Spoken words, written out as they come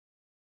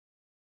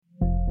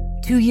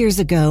2 years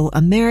ago,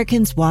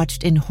 Americans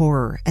watched in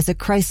horror as a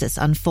crisis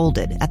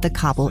unfolded at the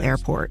Kabul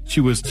airport.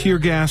 She was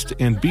tear-gassed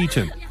and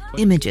beaten.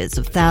 Images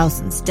of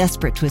thousands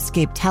desperate to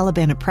escape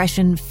Taliban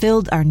oppression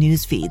filled our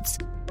news feeds.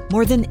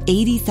 More than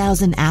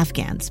 80,000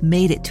 Afghans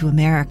made it to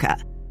America.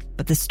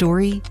 But the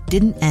story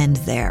didn't end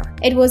there.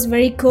 It was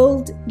very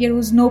cold. There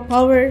was no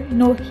power,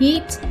 no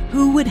heat.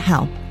 Who would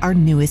help our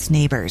newest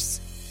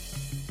neighbors?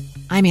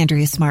 I'm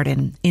Andrea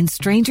Smartin. In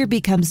Stranger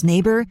Becomes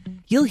Neighbor,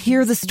 you'll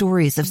hear the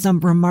stories of some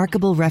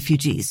remarkable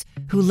refugees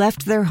who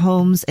left their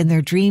homes and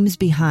their dreams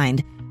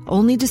behind,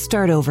 only to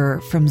start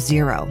over from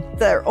zero.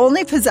 Their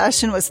only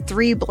possession was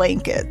 3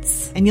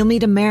 blankets. And you'll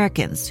meet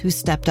Americans who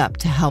stepped up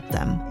to help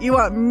them. You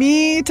want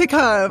me to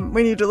come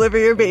when you deliver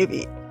your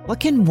baby. What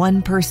can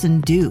one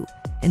person do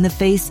in the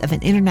face of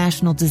an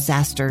international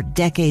disaster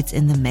decades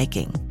in the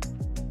making?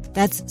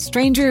 That's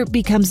Stranger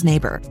Becomes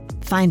Neighbor.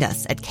 Find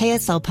us at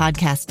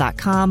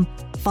kslpodcast.com.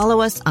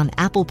 Follow us on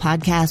Apple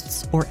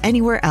Podcasts or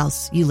anywhere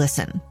else you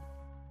listen.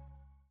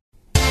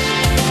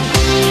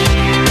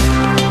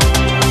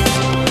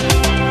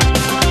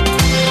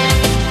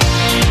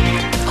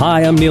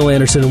 Hi, I'm Neil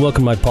Anderson, and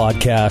welcome to my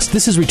podcast.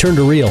 This is Return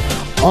to Real,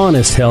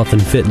 honest health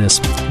and fitness.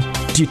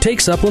 Do you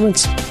take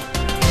supplements?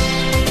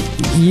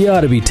 You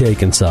ought to be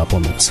taking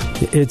supplements.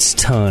 It's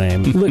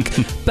time. Look,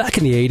 back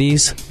in the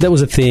 80s, that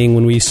was a thing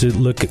when we used to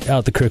look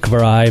out the crook of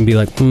our eye and be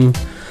like,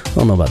 I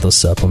don't know about those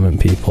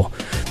supplement people.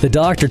 The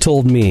doctor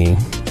told me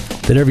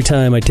that every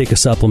time I take a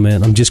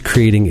supplement, I'm just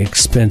creating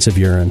expensive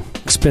urine,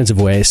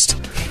 expensive waste,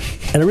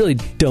 and I really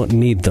don't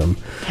need them.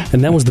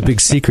 And that was the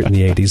big secret in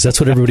the 80s. That's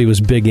what everybody was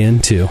big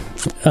into.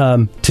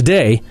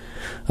 Today,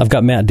 I've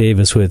got Matt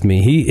Davis with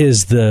me. He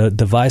is the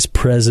vice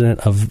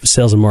president of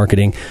sales and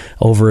marketing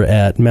over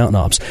at Mountain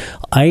Ops.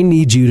 I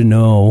need you to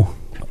know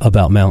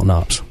about Mountain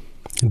Ops.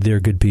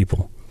 They're good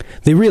people.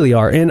 They really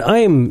are. And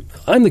I'm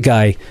the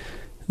guy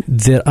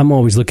that I'm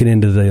always looking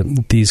into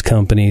these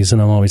companies,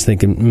 and I'm always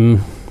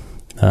thinking,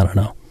 I don't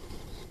know.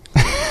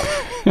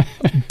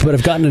 But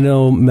I've gotten to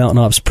know Mountain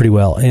Ops pretty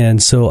well,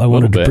 and so I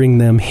wanted to bring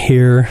them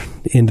here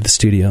into the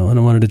studio, and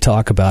I wanted to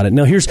talk about it.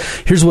 Now, here's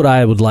what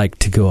I would like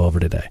to go over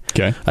today.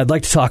 Okay. I'd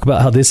like to talk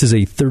about how this is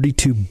a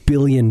 $32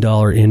 billion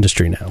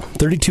industry now.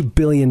 $32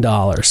 billion.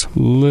 A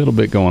little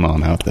bit going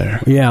on out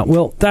there. Yeah,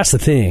 well, that's the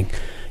thing.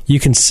 You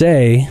can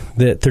say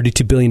that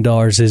 $32 billion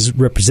is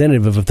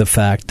representative of the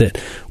fact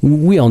that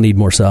we all need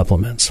more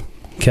supplements.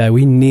 Okay,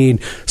 we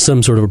need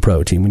some sort of a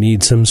protein. We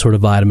need some sort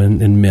of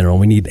vitamin and mineral.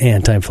 We need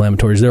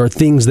anti-inflammatories. There are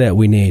things that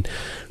we need.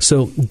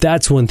 So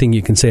that's one thing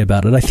you can say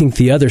about it. I think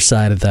the other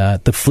side of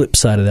that, the flip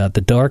side of that,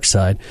 the dark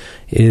side,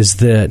 is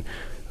that,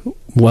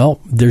 well,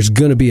 there's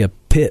going to be a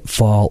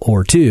pitfall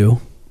or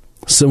two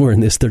somewhere in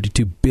this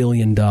 $32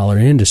 billion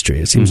industry.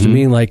 It seems to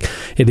me like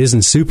it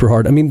isn't super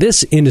hard. I mean,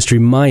 this industry,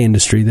 my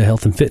industry, the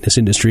health and fitness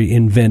industry,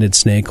 invented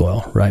snake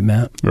oil, right,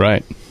 Matt?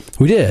 Right.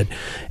 We did.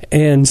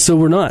 And so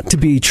we're not to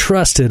be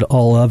trusted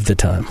all of the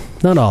time.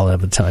 Not all of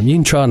the time.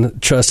 You can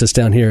trust us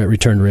down here at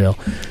Return to Real.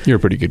 You're a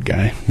pretty good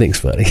guy. Thanks,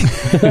 buddy.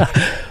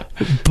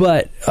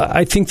 But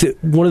I think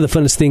that one of the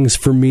funnest things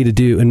for me to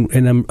do,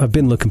 and I've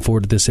been looking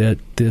forward to this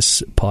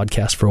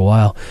podcast for a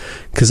while,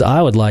 because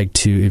I would like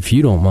to, if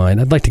you don't mind,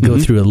 I'd like to go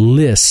through a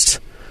list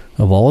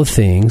of all the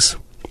things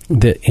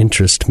that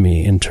interest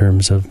me in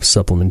terms of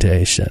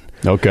supplementation.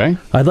 Okay.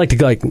 I'd like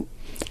to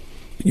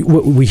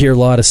we hear a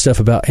lot of stuff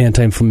about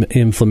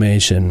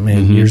anti-inflammation,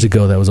 and years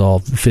ago that was all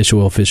fish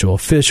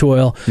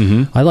oil.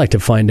 I'd like to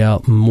find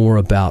out more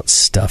about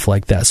stuff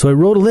like that. So I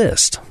wrote a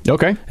list.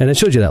 Okay. And I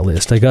showed you that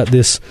list. I got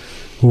this,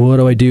 what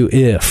do I do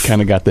if?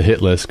 Kind of got the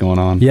hit list going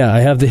on. Yeah, I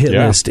have the hit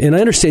list. And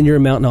I understand you're a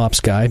Mountain Ops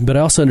guy, but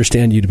I also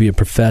understand you to be a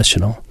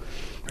professional.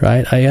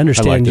 Right? I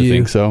understand I like you. to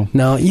think so.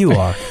 No, you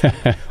are.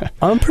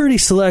 I'm pretty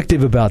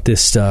selective about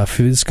this stuff.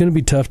 It's going to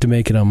be tough to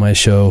make it on my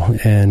show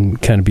and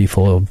kind of be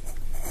full of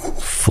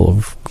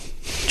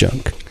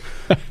junk.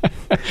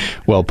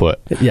 Well put.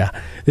 Yeah,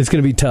 it's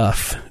going to be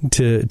tough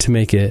to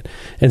make it.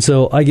 And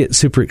so I get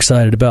super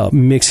excited about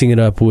mixing it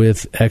up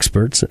with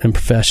experts and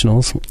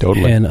professionals.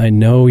 Totally. And I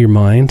know your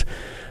mind.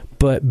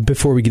 But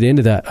before we get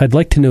into that, I'd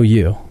like to know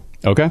you.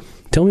 Okay.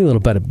 Tell me a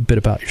little bit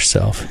about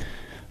yourself.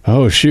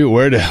 Oh, shoot.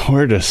 Where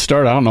to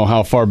start? I don't know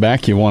how far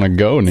back you want to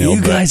go, Neil.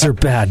 You guys are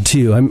bad,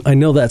 too. I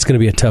know that's going to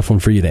be a tough one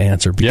for you to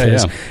answer,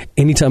 because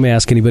anytime I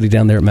ask anybody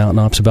down there at Mountain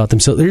Ops about them,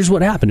 so here's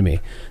what happened to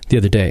me the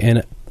other day,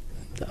 and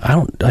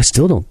I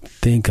still don't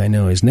think I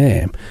know his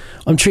name.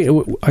 I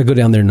go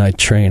down there and I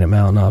train at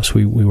Mountain Ops.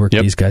 We work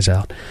these guys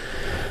out.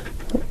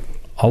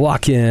 I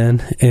walk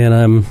in, and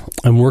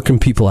I'm working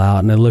people out,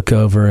 and I look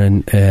over,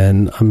 and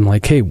I'm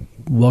like, hey,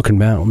 welcome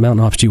to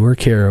Mountain Ops. Do you work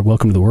here?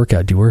 Welcome to the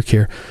workout. Do you work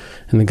here?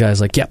 And the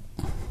guy's like, yep,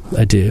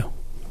 I do.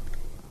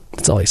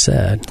 That's all he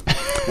said.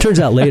 Turns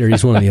out later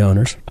he's one of the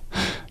owners.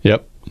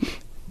 Yep.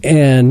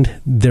 And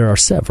there are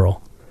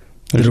several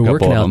that are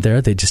working out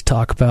there. They just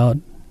talk about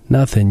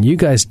nothing. You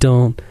guys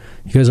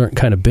aren't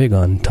kind of big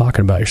on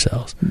talking about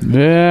yourselves.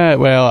 Yeah,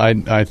 well,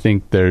 I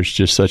think there's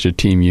just such a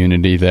team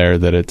unity there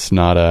that it's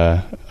not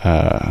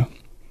a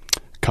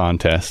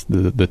contest,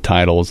 the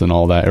titles and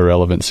all that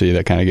irrelevancy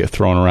that kind of get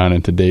thrown around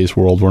in today's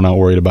world. We're not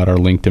worried about our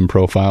LinkedIn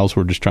profiles.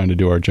 We're just trying to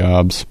do our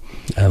jobs.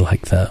 I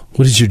like that.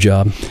 What is your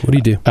job? What do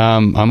you do?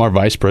 I'm our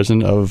vice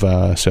president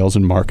of sales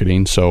and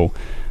marketing. So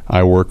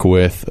I work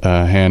with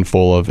a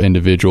handful of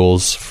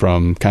individuals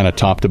from kind of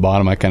top to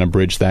bottom. I kind of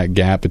bridge that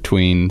gap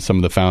between some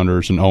of the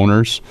founders and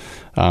owners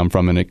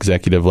from an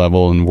executive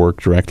level, and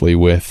work directly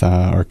with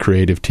our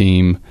creative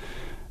team,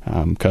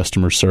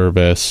 customer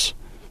service,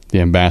 the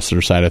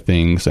ambassador side of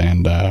things.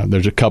 And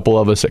there's a couple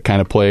of us that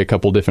kind of play a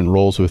couple different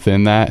roles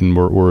within that. And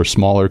we're a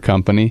smaller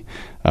company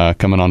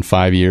coming on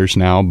 5 years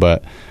now.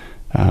 But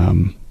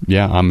I'm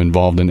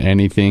involved in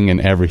anything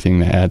and everything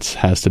that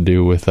has to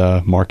do with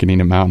marketing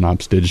at Mountain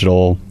Ops,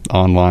 digital,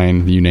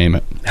 online, you name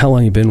it. How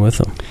long you been with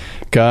them?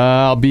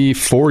 I'll be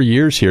 4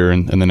 years here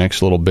in the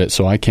next little bit.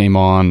 So I came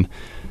on,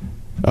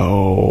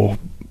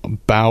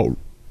 about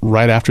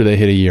right after they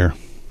hit a year.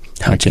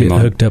 How'd you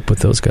get hooked up with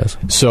those guys?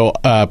 So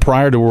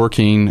prior to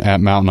working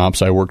at Mountain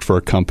Ops, I worked for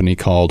a company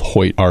called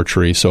Hoyt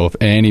Archery. So if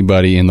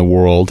anybody in the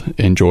world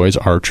enjoys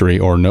archery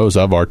or knows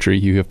of archery,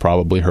 you have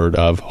probably heard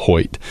of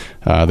Hoyt.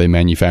 They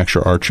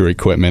manufacture archery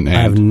equipment. And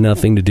I have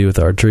nothing to do with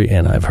archery,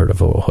 and I've heard of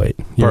Hoyt.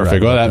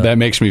 Perfect. Well, that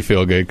makes me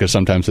feel good, because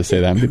sometimes I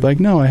say that and people are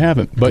like, no, I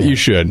haven't. But you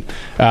should.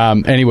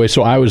 Anyway,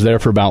 so I was there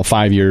for about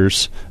 5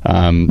 years.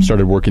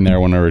 Started working there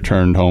when I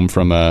returned home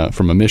from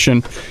a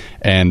mission.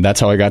 And that's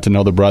how I got to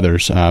know the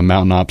brothers.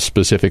 Mountain Ops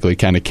specifically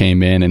kind of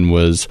came in and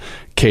was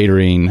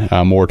catering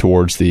more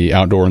towards the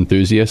outdoor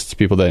enthusiasts,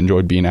 people that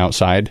enjoyed being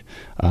outside,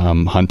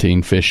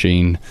 hunting,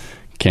 fishing,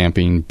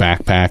 camping,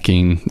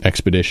 backpacking,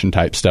 expedition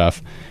type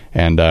stuff.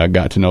 And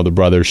got to know the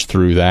brothers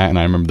through that. And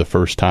I remember the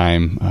first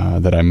time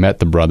that I met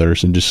the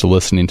brothers and just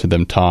listening to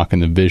them talk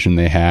and the vision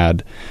they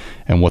had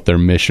and what their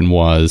mission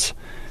was.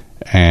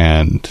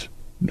 And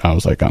I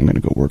was like, I'm going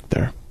to go work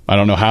there. I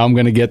don't know how I'm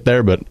going to get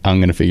there, but I'm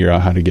going to figure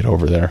out how to get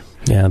over there.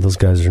 Yeah, those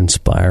guys are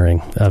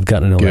inspiring. I've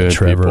gotten to know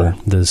Trevor,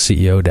 the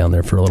CEO down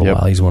there, for a little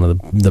while. He's one of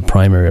the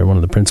primary, one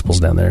of the principals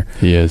down there.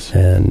 He is.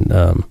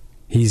 And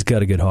he's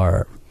got a good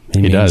heart.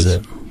 He does.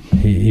 It.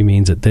 He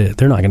means it.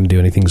 They're not going to do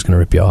anything that's going to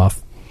rip you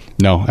off.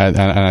 No, and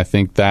I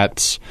think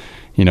that's,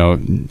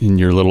 in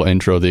your little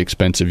intro, the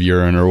expensive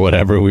urine or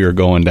whatever, we were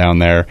going down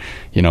there.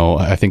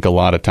 I think a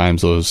lot of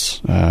times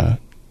those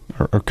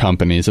or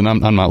companies, and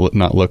I'm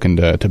not looking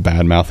to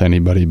badmouth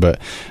anybody,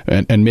 but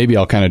and maybe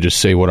I'll kind of just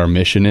say what our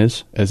mission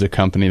is as a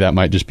company. That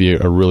might just be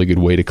a really good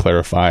way to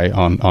clarify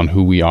on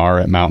who we are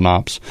at Mountain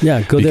Ops.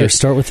 Yeah, there.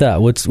 Start with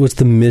that. What's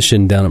the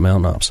mission down at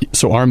Mountain Ops?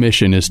 So our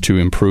mission is to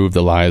improve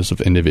the lives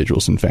of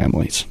individuals and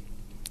families.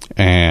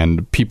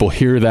 And people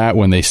hear that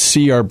when they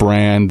see our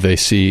brand. They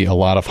see a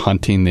lot of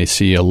hunting. They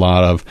see a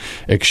lot of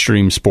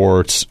extreme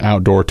sports,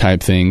 outdoor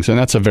type things, and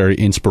that's a very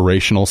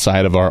inspirational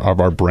side of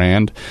our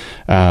brand.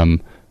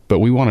 But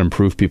we want to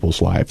improve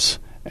people's lives.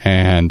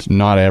 And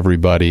not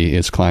everybody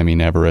is climbing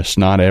Everest.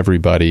 Not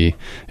everybody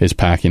is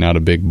packing out a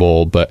big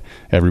bowl, but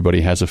everybody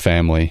has a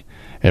family.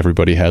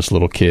 Everybody has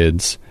little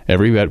kids.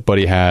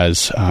 Everybody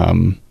has,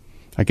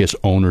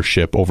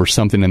 ownership over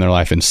something in their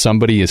life. And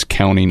somebody is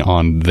counting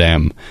on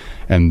them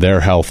and their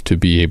health to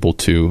be able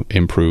to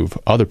improve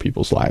other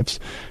people's lives.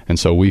 And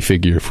so we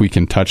figure if we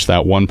can touch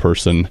that one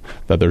person,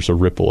 that there's a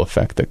ripple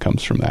effect that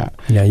comes from that.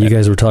 Yeah, you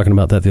guys were talking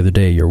about that the other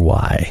day, your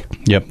why.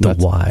 Yep. The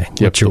why.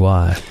 Yep, what's your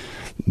why?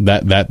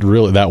 That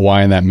really, that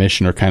why and that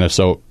mission are kind of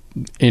so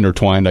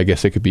intertwined. I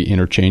guess it could be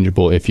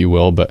interchangeable, if you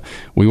will, but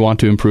we want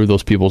to improve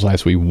those people's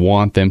lives. We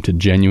want them to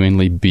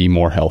genuinely be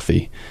more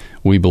healthy.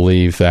 We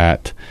believe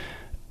that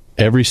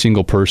every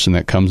single person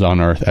that comes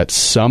on earth at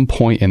some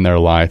point in their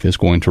life is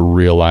going to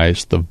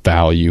realize the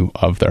value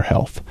of their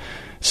health.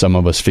 Some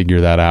of us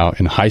figure that out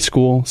in high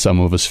school. Some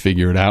of us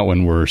figure it out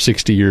when we're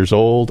 60 years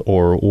old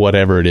or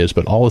whatever it is.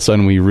 But all of a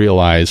sudden we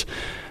realize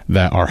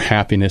that our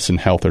happiness and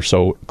health are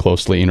so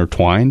closely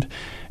intertwined.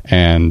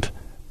 And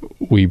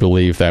we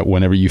believe that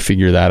whenever you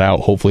figure that out,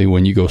 hopefully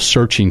when you go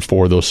searching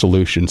for those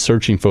solutions,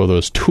 searching for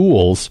those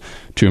tools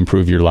to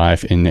improve your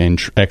life in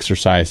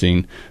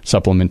exercising,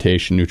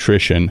 supplementation,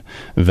 nutrition,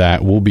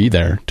 that will be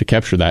there to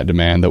capture that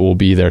demand, that will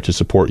be there to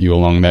support you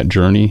along that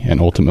journey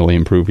and ultimately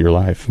improve your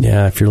life.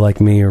 Yeah, if you're like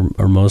me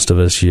or most of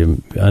us,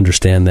 you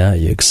understand that,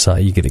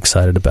 you get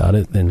excited about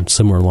it, and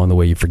somewhere along the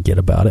way you forget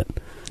about it.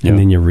 And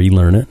then you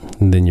relearn it,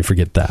 and then you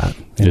forget that,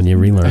 and you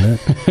relearn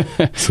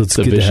it. So it's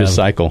a vicious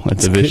cycle.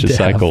 It's a vicious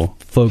cycle.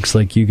 Folks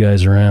like you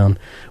guys around.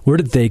 Where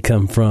did they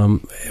come from?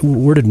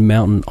 Where did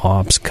Mountain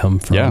Ops come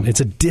from? Yeah. It's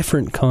a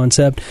different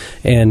concept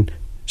and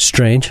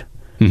strange.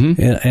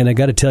 Mm-hmm. And I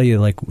got to tell you,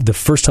 like, the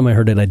first time I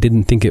heard it, I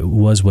didn't think it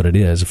was what it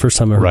is. The first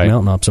time I heard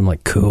Mountain Ops, I'm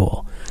like,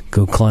 cool.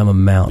 Go climb a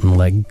mountain,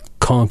 like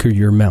conquer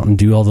your mountain,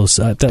 do all those.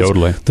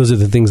 Totally. Those are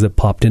the things that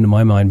popped into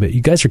my mind. But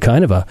you guys are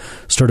kind of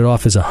started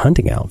off as a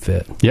hunting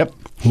outfit. Yep.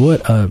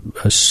 What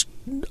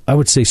I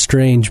would say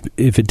strange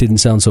if it didn't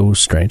sound so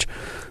strange.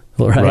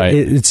 Right.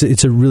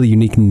 It's a really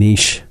unique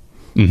niche,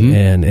 mm-hmm.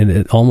 and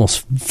it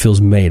almost feels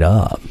made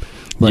up.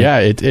 Yeah,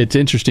 it's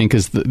interesting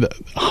because the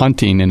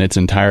hunting in its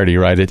entirety,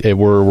 right?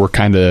 We're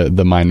kind of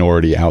the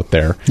minority out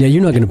there. Yeah,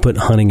 you're not going to put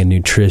hunting and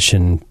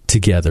nutrition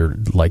together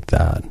like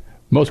that.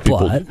 Most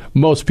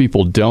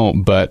people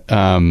don't, but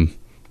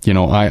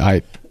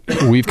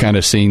we've kind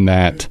of seen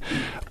that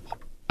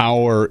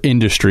our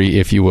industry,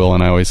 if you will,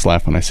 and I always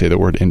laugh when I say the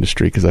word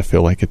industry because I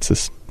feel like it's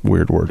this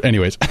weird word.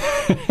 Anyways,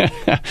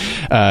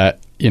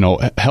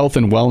 health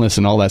and wellness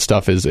and all that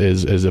stuff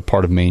is a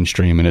part of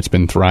mainstream, and it's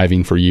been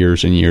thriving for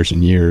years and years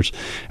and years.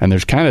 And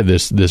there's kind of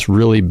this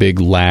really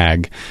big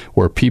lag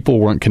where people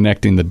weren't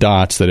connecting the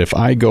dots that if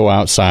I go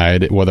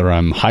outside, whether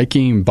I'm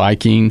hiking,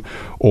 biking,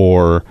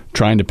 or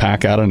trying to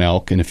pack out an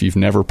elk, and if you've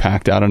never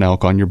packed out an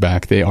elk on your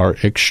back, they are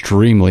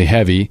extremely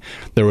heavy.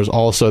 There was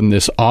all of a sudden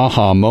this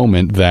aha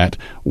moment that,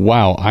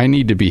 wow, I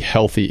need to be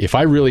healthy. If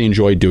I really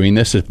enjoy doing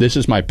this, if this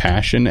is my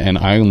passion and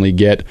I only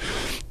get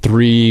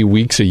 3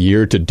 weeks a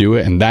year to do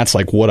it, and that's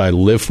like what I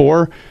live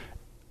for,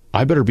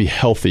 I better be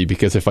healthy,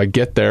 because if I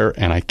get there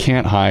and I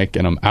can't hike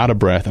and I'm out of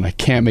breath and I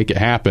can't make it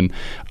happen,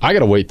 I got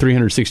to wait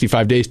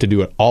 365 days to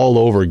do it all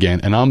over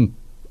again, and I'm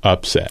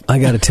upset. I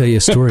got to tell you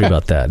a story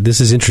about that.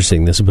 This is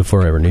interesting. This is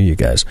before I ever knew you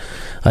guys.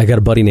 I got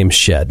a buddy named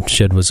Shed.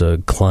 Shed was a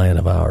client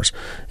of ours,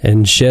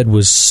 and Shed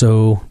was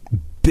so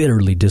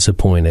bitterly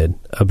disappointed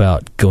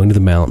about going to the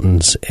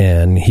mountains,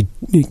 and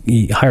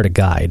he hired a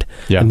guide,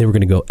 and they were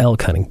going to go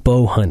elk hunting,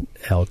 bow hunt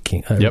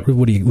elking.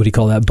 What do you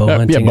call that? Bow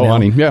hunting? Yeah, bow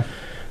hunting, yeah.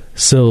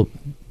 So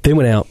they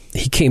went out.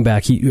 He came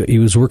back. He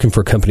was working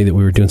for a company that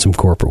we were doing some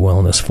corporate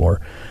wellness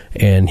for,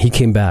 and he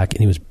came back,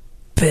 and he was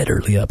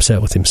bitterly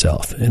upset with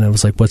himself. And I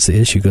was like, what's the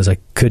issue? He goes, I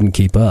couldn't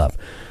keep up.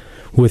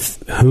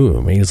 With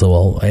whom? He goes,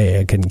 well,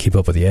 I couldn't keep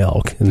up with the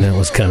elk. And that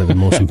was kind of the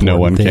most important No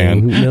one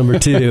thing. can. Number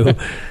two,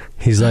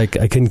 he's like,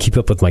 I couldn't keep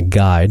up with my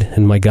guide.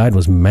 And my guide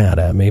was mad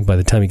at me. By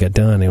the time he got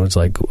done, it was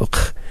like,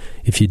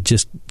 if you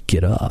just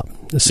get up.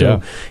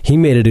 So he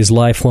made it his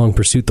lifelong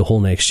pursuit the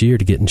whole next year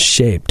to get in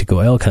shape, to go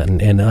elk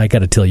hunting. And I got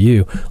to tell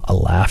you, I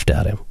laughed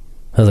at him.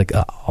 I was like,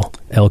 oh,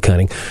 elk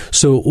hunting.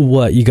 So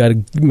what? You got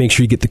to make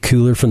sure you get the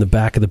cooler from the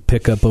back of the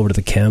pickup over to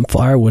the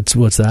campfire. What's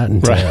that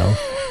entail?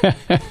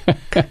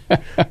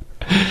 Right.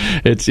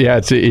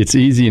 It's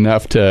easy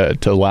enough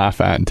to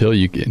laugh at until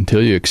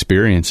you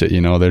experience it.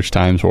 There's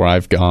times where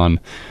I've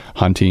gone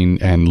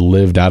hunting and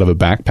lived out of a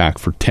backpack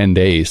for 10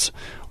 days,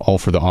 all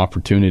for the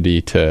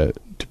opportunity to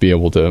be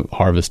able to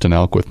harvest an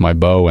elk with my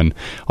bow, and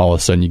all of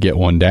a sudden you get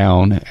one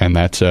down, and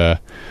that's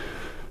a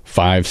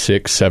 5,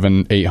 6,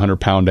 7, 800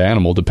 pound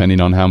animal, depending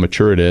on how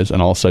mature it is,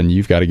 and all of a sudden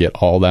you've got to get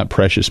all that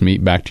precious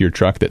meat back to your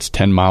truck that's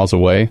 10 miles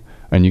away,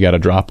 and you got to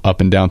drop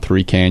up and down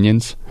 3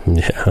 canyons.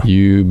 Yeah,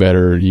 you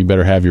better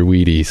have your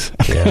Wheaties.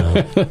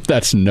 Yeah,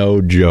 that's no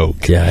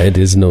joke. Yeah, it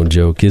is no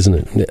joke, isn't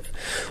it? Yeah.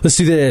 Let's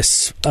do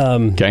this.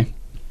 Okay.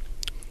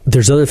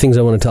 There's other things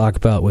I want to talk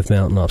about with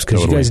Mountain Ops,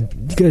 because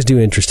you guys do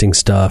interesting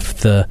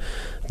stuff.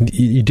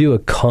 You do a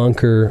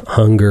Conquer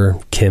Hunger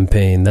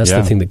campaign. That's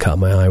the thing that caught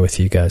my eye with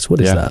you guys.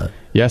 What is that?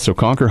 Yeah, so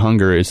Conquer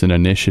Hunger is an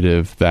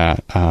initiative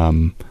that,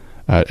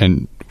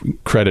 and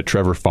credit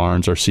Trevor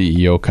Farnes, our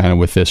CEO, kind of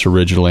with this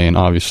originally, and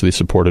obviously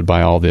supported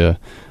by all the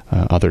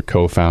other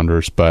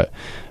co-founders. But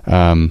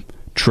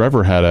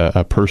Trevor had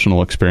a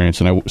personal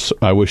experience, and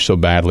I wish so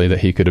badly that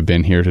he could have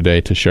been here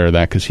today to share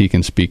that, because he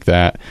can speak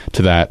to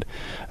that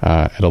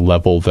at a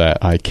level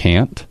that I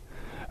can't.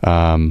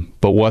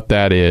 But what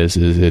that is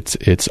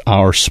it's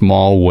our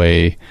small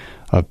way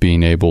of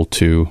being able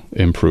to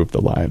improve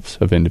the lives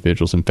of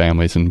individuals and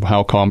families. And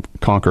how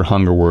Conquer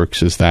Hunger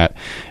works is that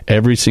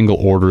every single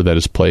order that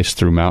is placed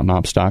through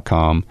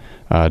mountainops.com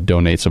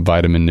donates a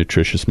vitamin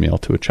nutritious meal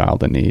to a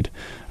child in need.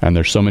 And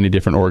there's so many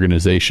different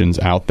organizations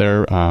out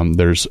there.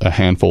 There's a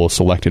handful of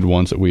selected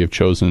ones that we have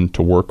chosen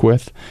to work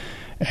with.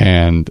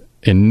 And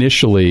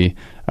initially,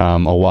 a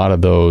lot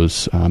of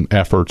those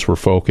efforts were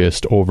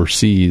focused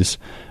overseas,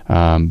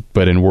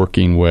 but in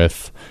working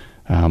with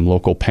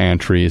local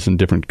pantries and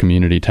different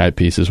community type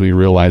pieces, we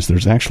realized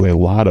there's actually a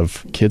lot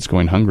of kids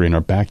going hungry in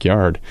our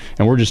backyard,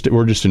 and we're just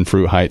in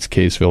Fruit Heights,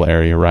 Kaysville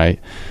area, right?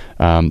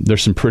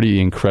 There's some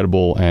pretty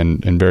incredible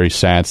and very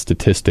sad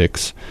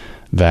statistics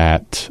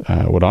that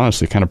would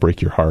honestly kind of break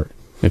your heart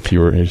if you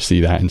were to see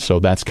that. And so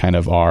that's kind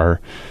of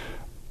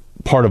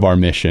part of our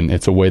mission.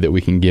 It's a way that we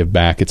can give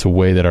back. It's a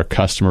way that our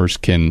customers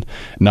can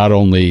not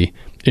only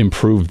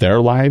improve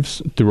their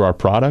lives through our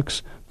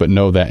products, but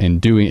know that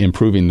in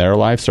improving their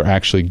lives, they're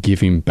actually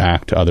giving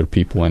back to other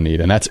people in need.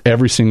 And that's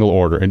every single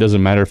order. It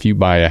doesn't matter if you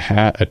buy a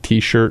hat, a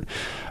T-shirt,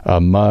 a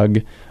mug,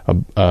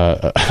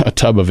 a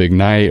tub of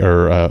Ignite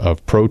or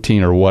of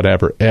protein or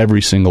whatever.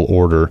 Every single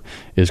order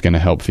is going to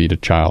help feed a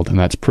child. And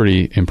that's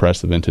pretty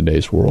impressive in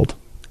today's world.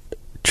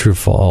 True,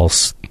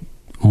 false.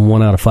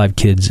 1 out of 5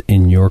 kids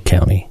in your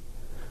county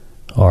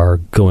are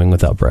going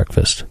without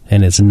breakfast.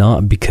 And it's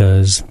not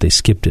because they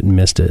skipped it and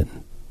missed it.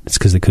 It's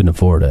because they couldn't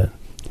afford it.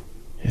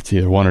 It's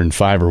either 1 in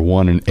 5 or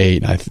 1 in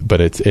 8,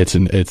 but it's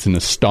an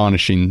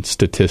astonishing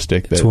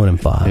statistic. It's 1 in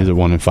 5. Is it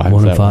 1 in 5?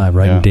 1 in 5,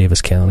 right in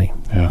Davis County.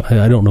 Yeah.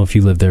 I don't know if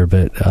you live there,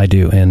 but I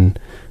do, and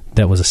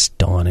that was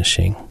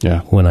astonishing.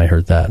 Yeah. When I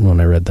heard that and when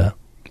I read that.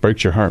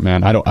 breaks your heart,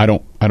 man. I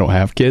don't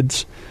have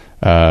kids,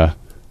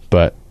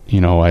 but you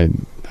know,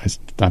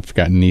 I've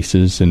got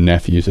nieces and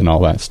nephews and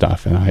all that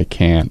stuff, and I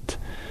can't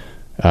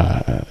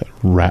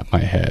wrap my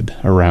head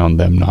around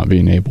them not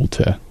being able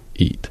to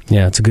eat.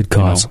 Yeah, it's a good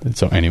cause. You know?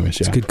 So anyways,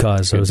 it's a good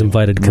cause. I was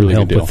invited to come really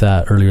help with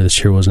that earlier this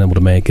year. Wasn't able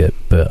to make it,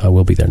 but I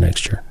will be there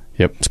next year.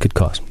 Yep. It's a good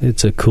cause.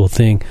 It's a cool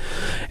thing.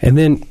 And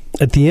then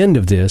at the end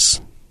of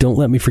this, don't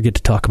let me forget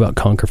to talk about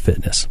Conquer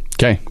Fitness.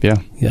 Okay,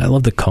 yeah. Yeah, I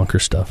love the Conquer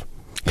stuff.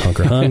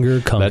 Conquer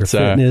hunger, conquer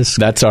fitness.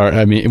 That's our,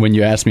 I mean, when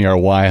you ask me our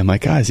why, I'm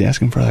like, is he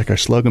asking for like our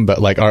slogan? But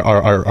like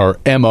our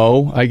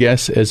MO, I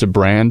guess, as a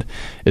brand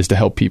is to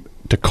help people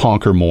to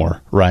conquer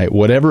more, right?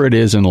 Whatever it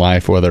is in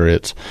life, whether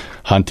it's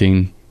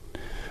hunting,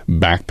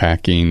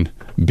 backpacking,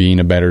 being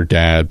a better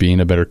dad, being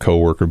a better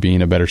coworker,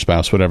 being a better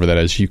spouse, whatever that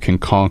is, you can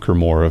conquer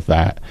more of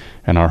that.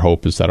 And our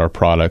hope is that our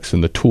products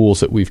and the tools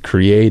that we've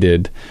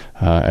created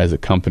as a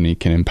company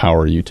can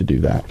empower you to do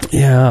that.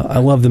 Yeah, I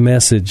love the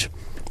message.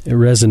 It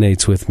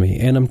resonates with me.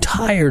 And I'm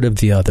tired of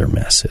the other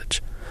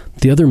message.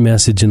 The other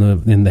message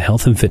in the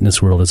health and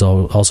fitness world has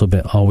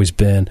always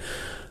been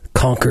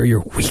conquer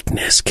your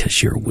weakness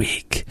because you're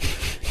weak.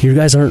 You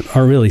guys aren't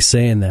really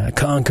saying that.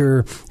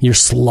 Conquer your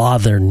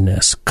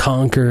slotherness.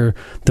 Conquer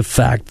the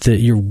fact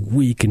that you're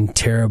weak and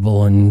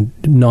terrible and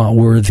not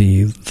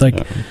worthy.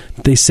 Like,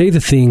 they say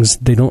the things,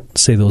 they don't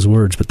say those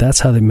words, but that's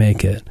how they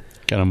make it.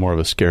 Kind of more of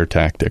a scare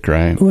tactic,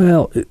 right?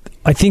 Well,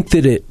 I think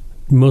that it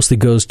mostly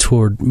goes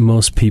toward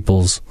most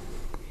people's,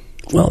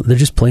 well, they're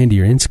just playing to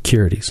your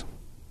insecurities.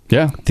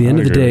 Yeah. At the end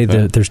of the day,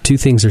 there's two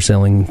things they're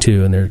selling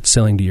to, and they're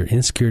selling to your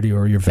insecurity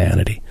or your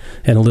vanity,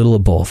 and a little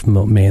of both,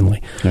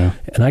 mainly. Yeah.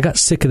 And I got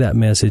sick of that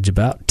message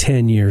about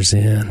 10 years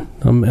in.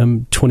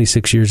 I'm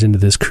 26 years into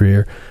this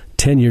career.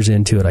 10 years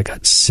into it, I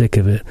got sick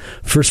of it.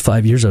 First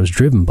 5 years, I was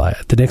driven by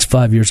it. The next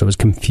 5 years, I was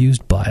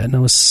confused by it, and I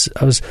was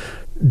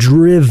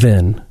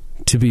driven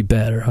to be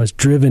better. I was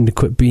driven to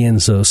quit being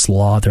so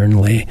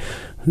slovenly.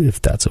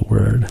 If that's a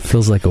word. It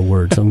feels like a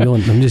word. So I'm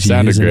just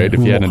sounded using great. it.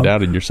 If you hadn't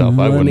doubted yourself,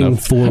 I wouldn't have. Running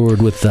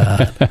forward with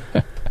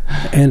that.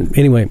 And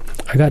anyway,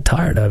 I got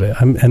tired of it.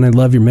 And I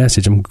love your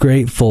message. I'm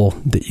grateful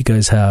that you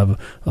guys have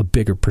a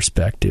bigger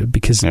perspective,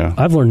 because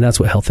I've learned that's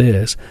what health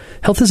is.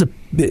 Health is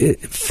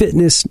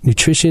fitness,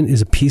 nutrition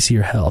is a piece of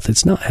your health.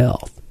 It's not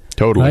health.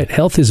 Totally. Right?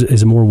 Health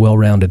is a more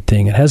well-rounded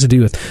thing. It has to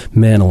do with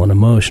mental and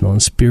emotional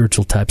and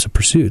spiritual types of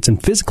pursuits,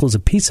 and physical is a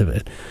piece of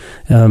it.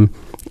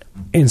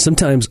 And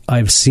sometimes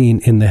I've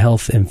seen in the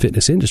health and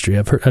fitness industry,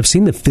 I've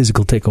seen the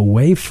physical take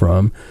away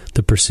from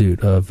the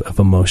pursuit of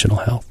emotional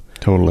health.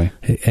 Totally.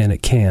 And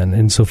it can.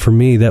 And so for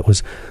me, that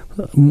was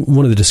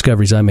one of the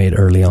discoveries I made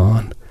early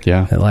on.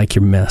 Yeah. I like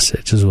your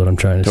message is what I'm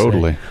trying to say.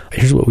 Totally.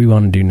 Here's what we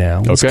want to do now.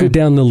 Let's go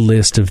down the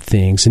list of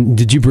things. And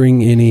did you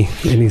bring any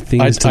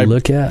things to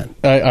look at?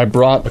 I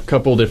brought a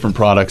couple different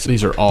products.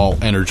 These are all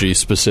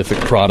energy-specific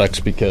products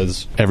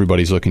because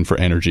everybody's looking for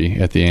energy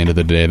at the end of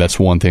the day. That's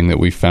one thing that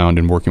we found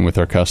in working with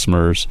our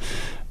customers,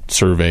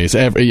 surveys.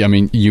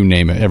 You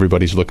name it.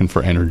 Everybody's looking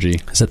for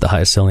energy. Is that the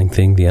highest selling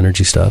thing, the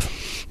energy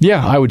stuff?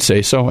 Yeah, I would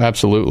say so.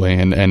 Absolutely.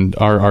 And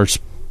our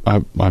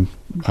I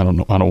don't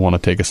know. I don't want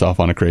to take us off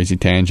on a crazy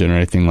tangent or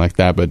anything like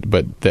that, but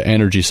the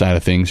energy side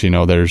of things,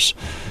 there's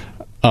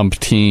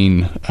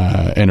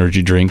umpteen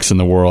energy drinks in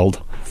the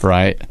world,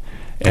 right?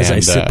 As I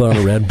sip on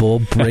a Red Bull,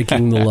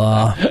 breaking the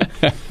law.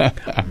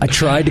 I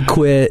tried to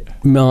quit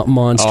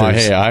Monsters. Oh,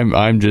 hey,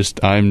 I'm just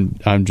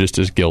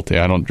as guilty.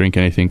 I don't drink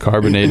anything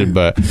carbonated,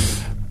 but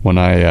when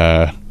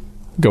I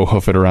go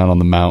hoof it around on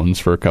the mountains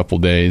for a couple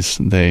days,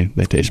 they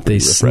taste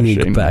pretty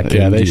refreshing. Sneak back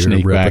they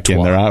sneak back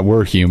in there.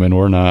 We're human.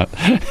 We're not.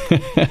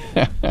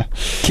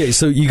 Okay,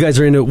 so you guys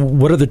are into,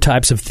 what other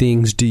types of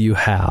things do you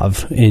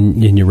have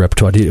in your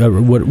repertoire? Do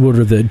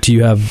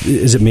you have,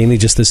 is it mainly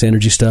just this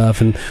energy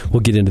stuff? And we'll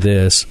get into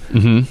this.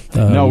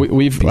 Mm-hmm. No,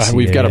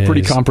 we've got a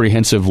pretty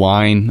comprehensive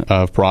line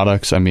of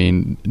products. I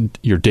mean,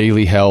 your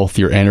daily health,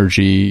 your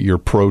energy, your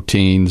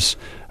proteins,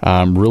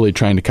 really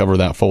trying to cover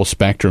that full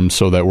spectrum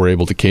so that we're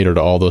able to cater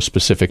to all those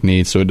specific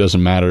needs. So it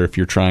doesn't matter if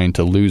you're trying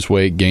to lose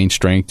weight, gain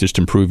strength, just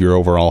improve your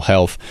overall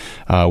health.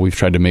 We've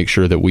tried to make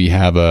sure that we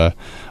have a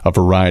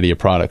variety of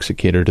products that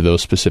cater to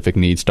those specific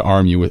needs to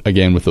arm you with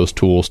those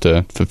tools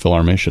to fulfill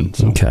our mission.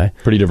 So,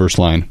 pretty diverse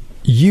line.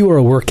 You are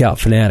a workout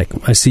fanatic.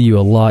 I see you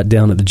a lot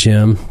down at the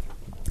gym.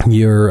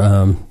 You're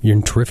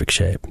in terrific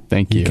shape.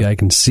 Thank you. I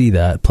can see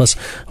that. Plus,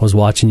 I was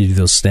watching you do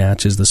those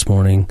snatches this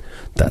morning.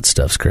 That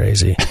stuff's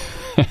crazy.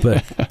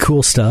 But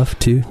cool stuff,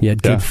 too. You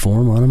had good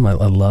form on them. I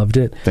loved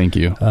it. Thank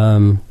you.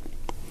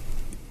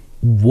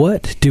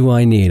 What do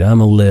I need?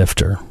 I'm a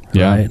lifter,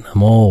 right?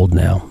 I'm old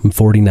now. I'm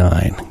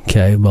 49.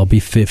 Okay, I'll be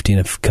 50 in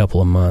a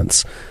couple of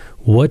months.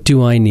 What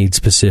do I need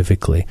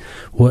specifically?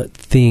 What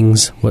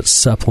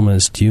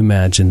supplements do you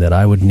imagine that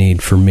I would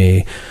need for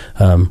me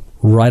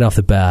right off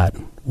the bat?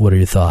 What are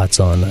your thoughts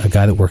on a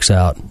guy that works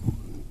out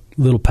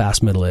little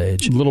past middle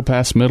age. A little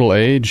past middle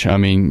age. I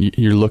mean,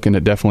 you're looking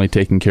at definitely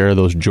taking care of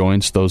those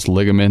joints, those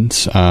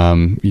ligaments.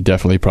 You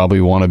definitely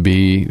probably want to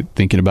be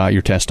thinking about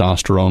your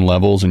testosterone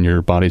levels and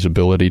your body's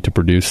ability to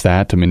produce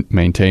that, to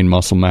maintain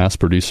muscle mass,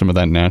 produce some of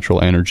that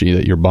natural energy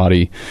that your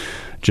body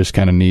just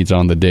kind of needs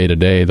on the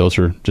day-to-day. Those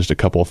are just a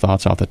couple of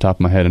thoughts off the top of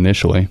my head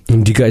initially.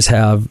 And do you guys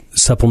have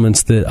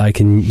supplements that I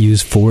can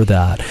use for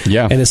that?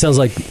 Yeah. And it sounds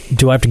like,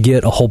 do I have to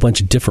get a whole bunch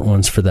of different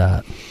ones for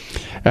that?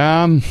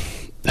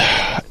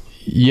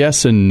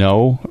 Yes and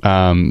no.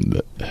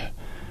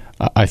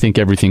 I think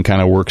everything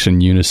kind of works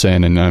in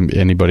unison, and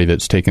anybody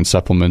that's taken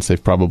supplements,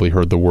 they've probably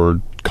heard the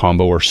word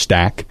combo or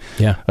stack.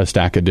 Yeah. A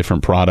stack of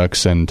different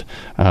products, and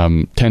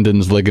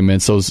tendons,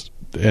 ligaments, those,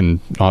 and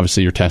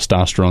obviously your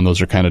testosterone,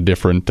 those are kind of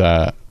different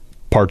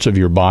parts of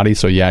your body.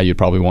 So yeah, you'd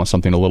probably want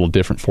something a little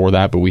different for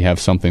that, but we have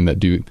something that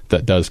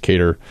does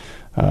cater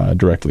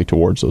directly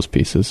towards those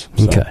pieces.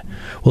 So. Okay.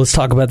 Well, let's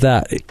talk about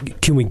that.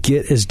 Can we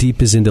get as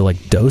deep as into like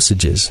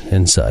dosages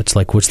and such?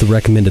 Like, what's the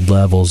recommended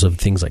levels of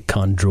things like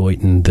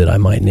chondroitin that I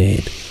might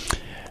need?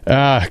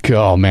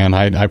 Oh man,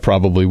 I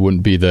probably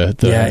wouldn't be the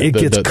it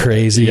gets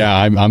crazy. Yeah,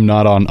 I'm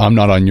not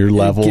on your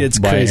level by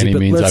crazy, any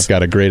means. I've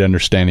got a great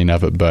understanding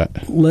of it,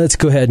 but let's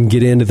go ahead and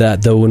get into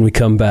that though when we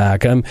come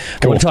back. I want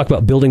to talk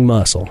about building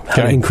muscle, how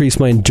to increase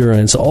my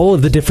endurance, all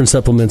of the different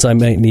supplements I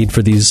might need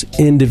for these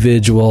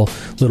individual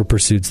little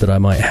pursuits that I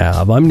might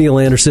have. I'm Neil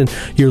Anderson.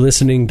 You're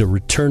listening to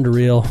Return to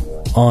Real,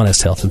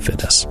 Honest Health and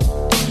Fitness.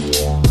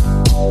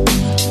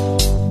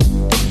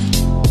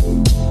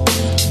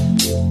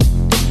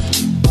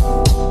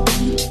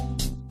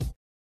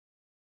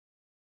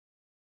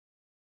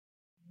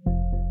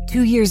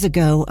 Two years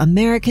ago,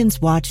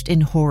 Americans watched in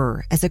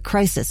horror as a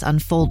crisis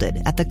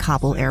unfolded at the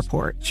Kabul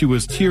airport. She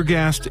was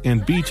tear-gassed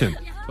and beaten.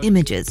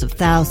 Images of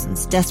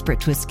thousands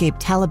desperate to escape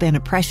Taliban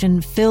oppression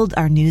filled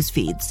our news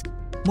feeds.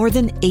 More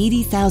than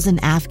 80,000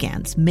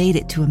 Afghans made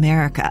it to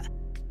America.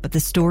 But the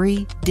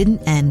story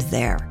didn't end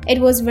there. It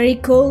was very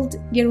cold.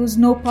 There was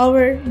no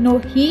power, no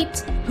heat.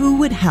 Who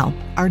would help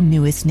our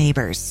newest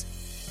neighbors?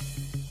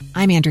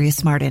 I'm Andrea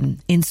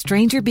Smartin. In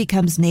Stranger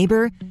Becomes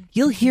Neighbor,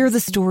 you'll hear the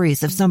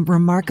stories of some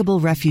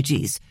remarkable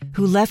refugees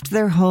who left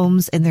their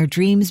homes and their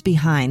dreams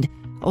behind,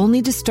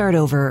 only to start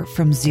over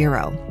from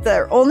zero.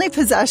 Their only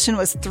possession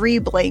was 3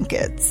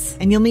 blankets.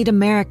 And you'll meet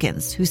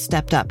Americans who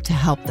stepped up to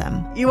help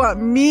them. You want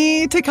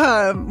me to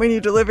come when you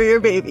deliver your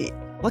baby.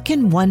 What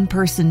can one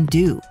person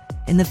do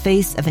in the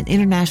face of an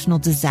international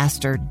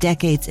disaster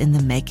decades in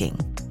the making?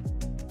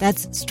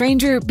 That's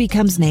Stranger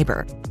Becomes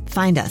Neighbor.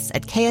 Find us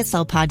at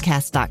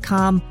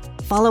kslpodcast.com,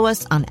 follow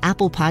us on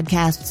Apple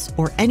Podcasts,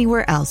 or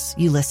anywhere else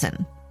you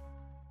listen.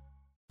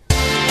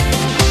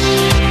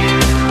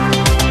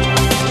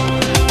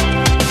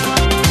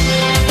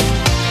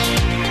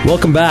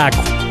 Welcome back.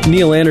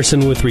 Neil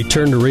Anderson with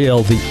Return to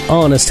Real, the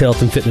Honest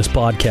Health and Fitness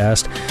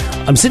podcast.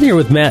 I'm sitting here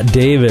with Matt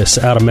Davis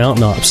out of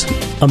Mountain Ops.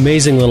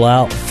 Amazing little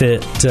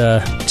outfit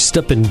just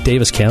up in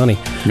Davis County.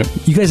 Yep.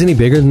 You guys any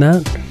bigger than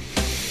that?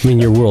 I mean,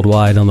 you're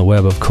worldwide on the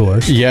web, of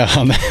course. Yeah.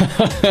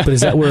 But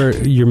is that where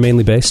you're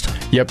mainly based?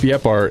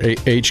 Yep. Our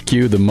HQ,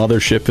 the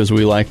mothership, as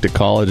we like to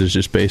call it, is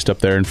just based up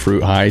there in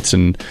Fruit Heights,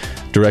 and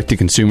direct to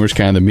consumers,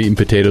 kind of the meat and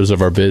potatoes of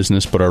our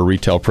business. But our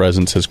retail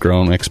presence has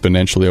grown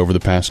exponentially over the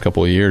past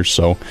couple of years.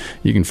 So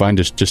you can find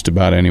us just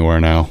about anywhere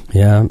now.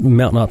 Yeah.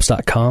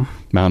 MountainOps.com.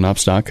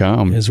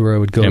 MountainOps.com is where I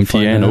would go.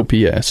 MTN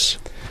OPS.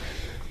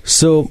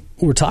 So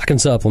we're talking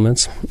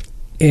supplements,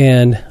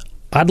 and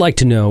I'd like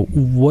to know,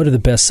 what are the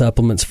best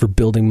supplements for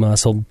building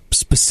muscle?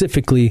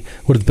 Specifically,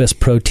 what are the best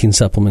protein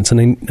supplements?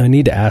 And I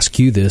need to ask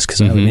you this because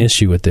I have an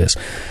issue with this.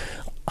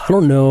 I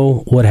don't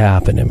know what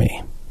happened to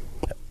me.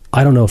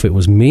 I don't know if it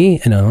was me,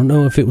 and I don't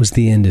know if it was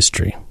the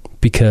industry.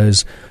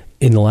 Because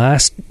in the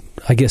last,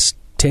 I guess,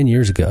 10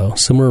 years ago,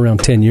 somewhere around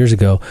 10 years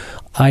ago,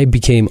 I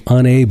became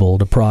unable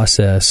to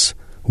process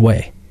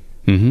whey.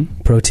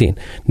 Protein.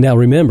 Now,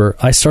 remember,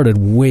 I started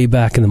way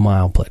back in the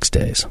Myoplex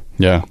days.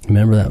 Yeah.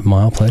 Remember that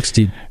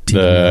Myoplex?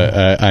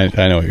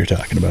 I know what you're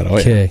talking about. Oh,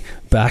 okay.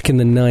 Yeah. Back in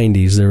the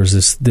 90s, there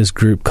was this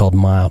group called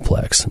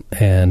Myoplex,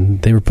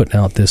 and they were putting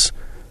out this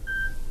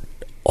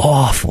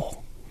awful...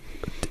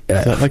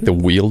 Is that like the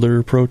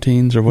Wielder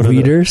proteins or what?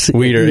 Weeders?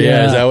 Weeder,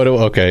 yeah. Is that what it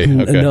was? Okay.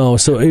 No,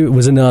 so it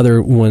was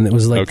another one that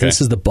was like, this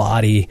is the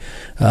Body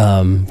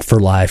for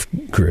Life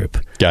group.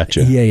 Gotcha.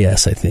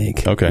 EAS, I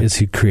think, is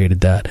who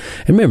created that.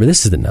 And remember,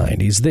 this is the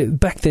 90s.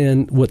 Back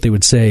then, what they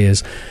would say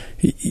is,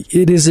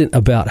 it isn't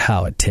about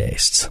how it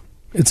tastes.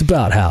 It's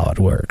about how it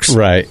works.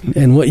 Right.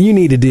 And what you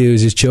need to do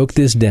is just choke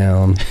this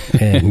down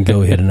and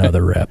go hit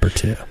another rep or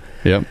two.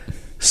 Yep.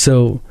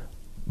 So,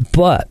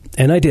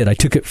 and I did. I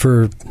took it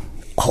for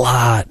a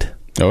lot.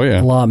 Oh,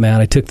 yeah. A lot, man.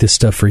 I took this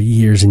stuff for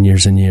years and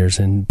years and years.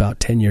 And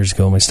about 10 years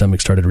ago, my stomach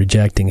started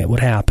rejecting it.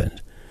 What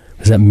happened?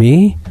 Is that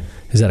me?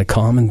 Is that a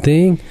common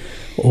thing?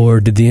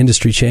 Or did the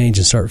industry change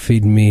and start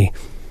feeding me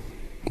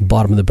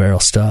bottom of the barrel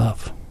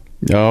stuff?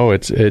 No,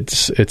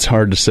 it's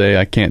hard to say.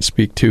 I can't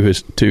speak too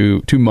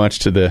much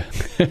to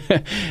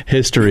the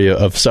history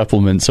of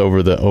supplements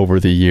over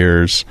the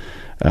years.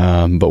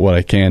 But what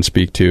I can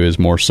speak to is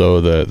more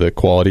so the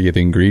quality of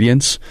the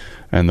ingredients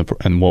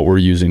and what we're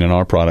using in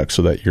our product,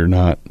 so that you're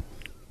not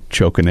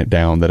choking it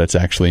down, that it's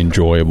actually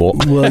enjoyable.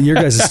 Well, your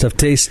guys' stuff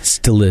tastes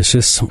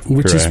delicious,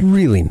 which is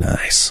really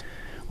nice.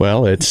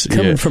 Well, it's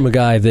coming from a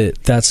guy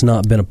that's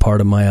not been a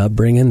part of my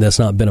upbringing, that's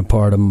not been a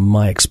part of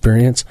my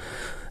experience.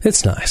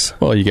 It's nice.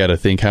 Well, you got to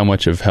think how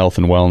much of health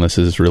and wellness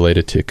is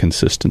related to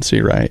consistency,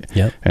 right?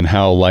 Yep. And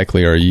how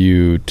likely are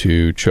you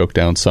to choke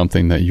down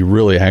something that you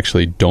really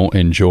actually don't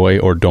enjoy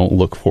or don't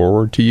look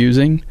forward to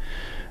using?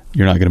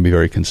 You're not going to be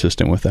very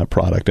consistent with that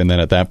product. And then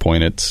at that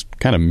point, it's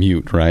kind of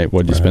mute, right?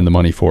 What do you spend the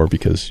money for?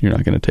 Because you're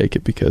not going to take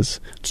it, because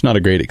it's not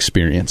a great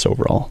experience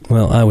overall.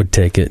 Well, I would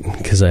take it,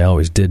 because I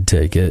always did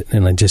take it,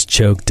 and I just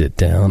choked it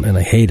down, and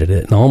I hated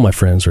it. And all my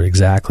friends were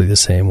exactly the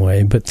same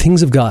way. But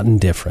things have gotten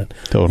different.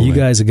 Totally. You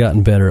guys have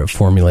gotten better at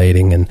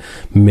formulating and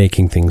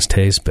making things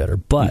taste better.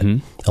 But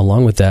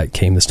along with that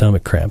came the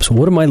stomach cramps.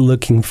 What am I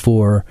looking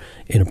for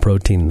in a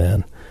protein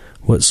then?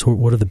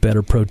 What are the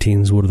better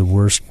proteins? What are the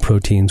worst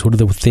proteins? What are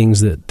the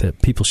things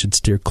that people should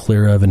steer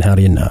clear of, and how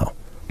do you know?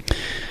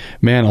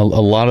 Man, a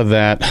lot of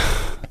that,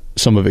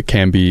 some of it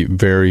can be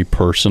very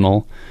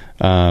personal.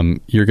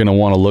 You're going to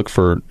want to look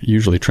for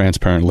usually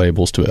transparent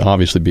labels to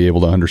obviously be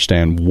able to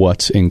understand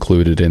what's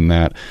included in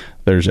that.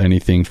 There's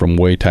anything from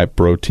whey type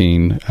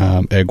protein,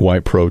 egg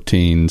white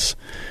proteins,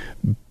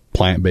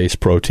 plant-based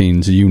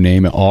proteins, you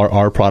name it.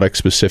 Our products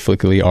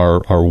specifically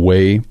are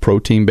whey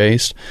protein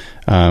based.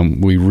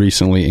 We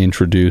recently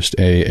introduced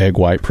a egg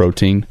white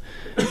protein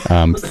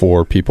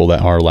for people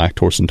that are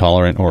lactose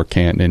intolerant or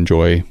can't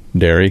enjoy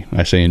dairy.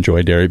 I say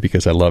enjoy dairy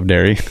because I love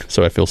dairy,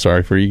 so I feel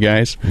sorry for you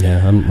guys.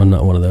 Yeah, I'm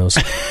not one of those.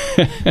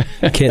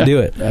 I can't do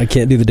it. I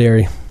can't do the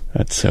dairy.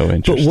 That's so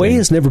interesting. But whey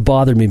has never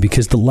bothered me,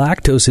 because the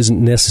lactose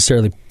isn't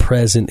necessarily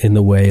present in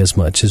the whey as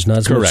much. There's not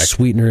as much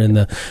sweetener in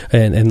the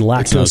and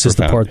lactose is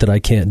the part that I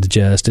can't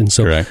digest, and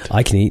so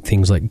I can eat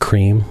things like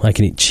cream. I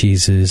can eat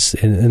cheeses,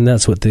 and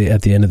that's what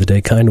at the end of the day,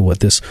 kind of what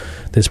this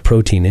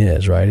protein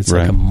is, right? It's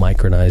like a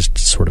micronized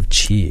sort of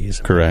cheese.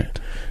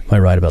 Correct. Am I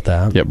right about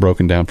that? Yep,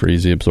 broken down for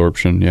easy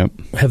absorption. Yep.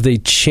 Have they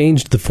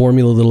changed the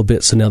formula a little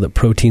bit, so now that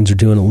proteins are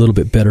doing a little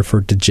bit better for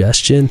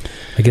digestion?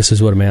 I guess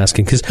is what I'm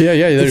asking. Because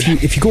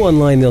if you go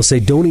online, they'll say,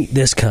 don't eat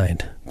this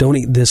kind. Don't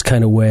eat this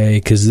kind of whey,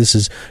 because this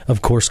is,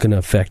 of course, going to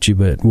affect you.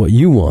 But what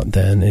you want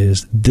then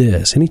is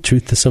this. Any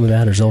truth to some of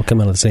that, or does it all come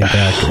out of the same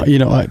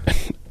factory?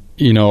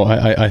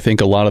 I think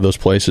a lot of those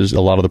places,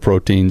 a lot of the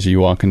proteins, you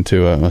walk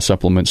into a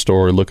supplement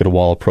store, look at a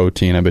wall of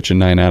protein, I bet you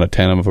 9 out of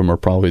 10 of them are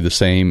probably the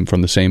same,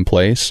 from the same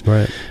place.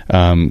 Right.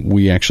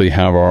 We actually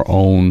have our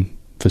own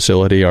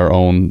facility, our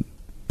own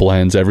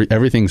blends,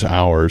 everything's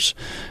ours.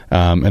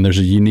 And there's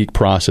a unique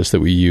process that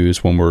we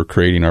use when we're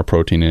creating our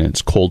protein, and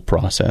it's cold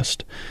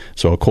processed.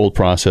 So a cold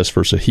process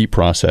versus a heat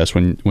process,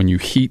 when you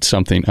heat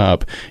something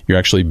up, you're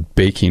actually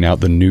baking out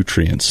the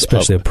nutrients.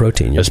 Especially a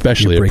protein.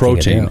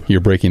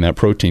 You're breaking that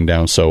protein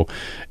down. So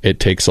it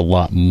takes a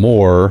lot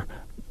more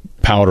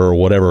powder or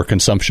whatever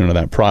consumption of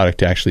that product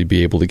to actually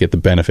be able to get the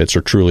benefits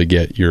or truly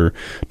get your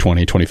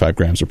 20, 25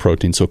 grams of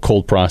protein. So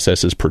cold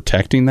process is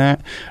protecting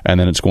that, and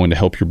then it's going to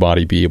help your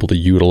body be able to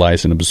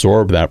utilize and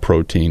absorb that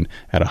protein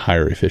at a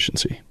higher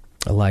efficiency.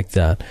 I like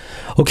that.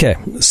 Okay,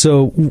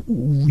 so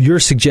your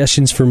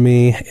suggestions for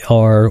me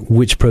are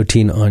which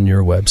protein on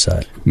your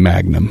website?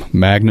 Magnum.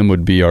 Magnum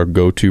would be our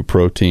go-to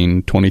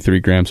protein,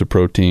 23 grams of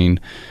protein,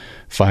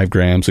 5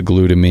 grams of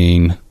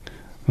glutamine,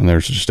 and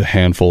there's just a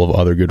handful of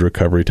other good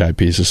recovery type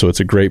pieces. So it's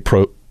a great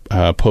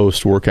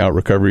post-workout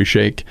recovery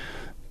shake.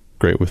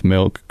 Great with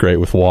milk, great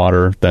with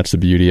water. That's the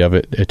beauty of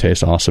it. It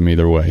tastes awesome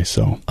either way.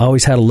 So I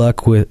always had a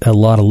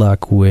lot of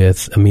luck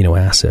with amino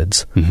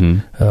acids.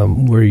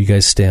 Where you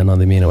guys stand on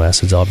the amino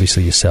acids?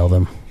 Obviously, you sell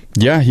them.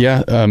 Yeah.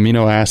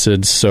 Amino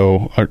acids.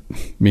 So our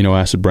amino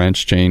acid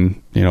branch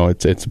chain,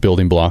 it's a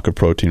building block of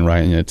protein,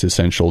 right? And it's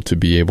essential to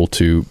be able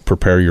to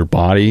prepare your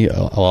body.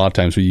 A lot of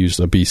times we use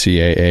a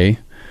BCAA.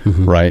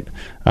 Right?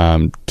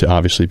 To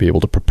obviously be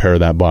able to prepare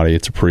that body.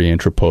 It's a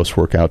pre-intra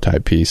post-workout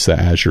type piece that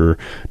as you're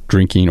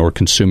drinking or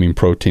consuming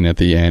protein at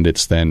the end,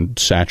 it's then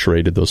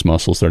saturated those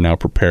muscles. They're now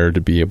prepared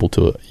to be able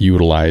to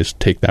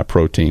take that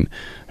protein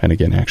and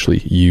again,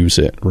 actually use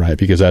it, right?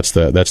 Because that's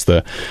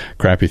the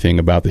crappy thing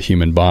about the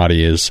human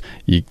body is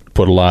you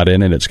put a lot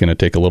in it, it's going to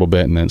take a little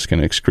bit and then it's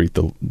going to excrete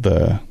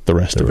the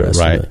rest of it,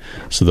 right?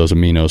 So those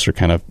aminos are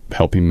kind of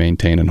helping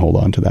maintain and hold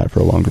on to that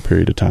for a longer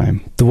period of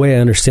time. The way I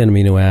understand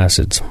amino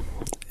acids,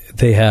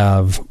 they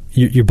have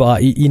your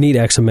body. You need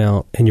X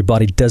amount, and your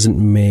body doesn't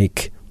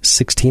make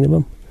 16 of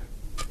them.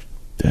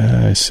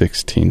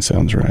 16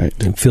 sounds right.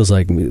 It feels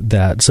like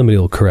that. Somebody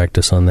will correct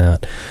us on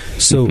that.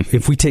 So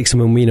if we take some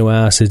amino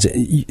acids,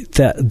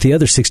 that the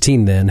other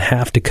 16 then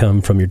have to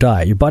come from your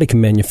diet. Your body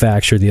can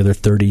manufacture the other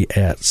 30,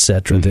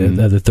 etc.,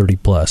 the other 30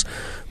 plus,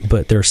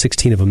 but there are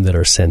 16 of them that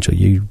are essential.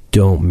 You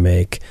don't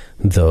make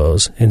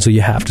those, and so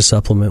you have to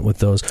supplement with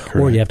those. Correct.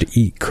 Or you have to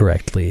eat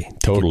correctly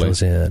to get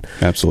those in.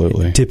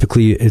 Absolutely.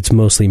 Typically, it's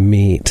mostly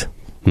meat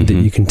that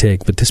you can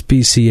take, but this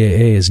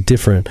BCAA is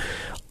different.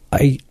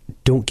 I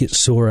don't get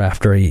sore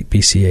after I eat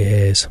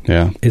BCAAs.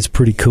 Yeah. It's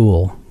pretty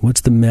cool.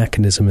 What's the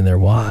mechanism in there?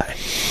 Why?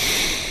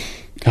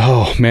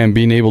 Oh man,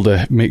 being able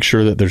to make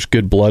sure that there's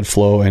good blood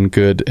flow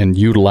and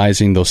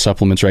utilizing those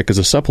supplements, right? Because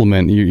a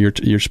supplement,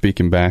 you're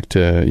speaking back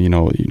to,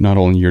 not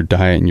only your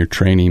diet and your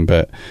training,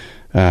 but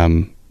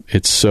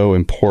it's so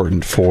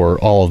important for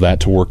all of that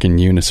to work in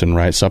unison,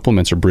 right?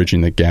 Supplements are bridging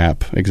the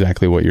gap,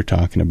 exactly what you're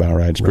talking about,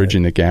 right? It's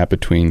bridging the gap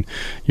between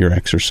your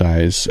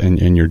exercise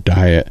and your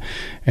diet.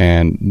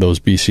 And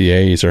those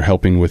BCAAs are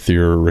helping with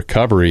your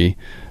recovery,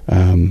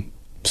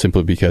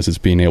 simply because it's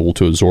being able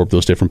to absorb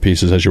those different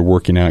pieces as you're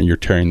working out. You're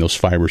tearing those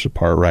fibers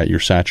apart, right? You're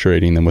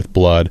saturating them with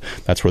blood.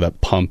 That's where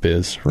that pump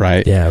is,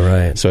 right? Yeah,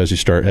 right. So as you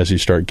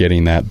start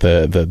getting that,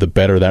 the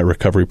better that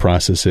recovery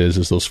process is,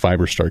 as those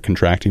fibers start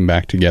contracting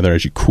back together,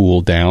 as you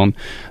cool down,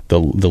 the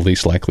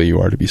least likely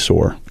you are to be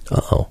sore.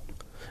 Oh,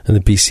 and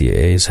the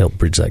BCAAs help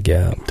bridge that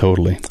gap.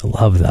 Totally. I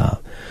love that.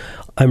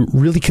 I'm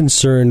really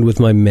concerned with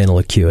my mental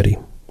acuity.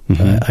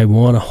 I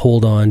want to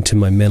hold on to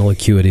my mental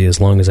acuity as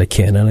long as I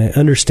can. And I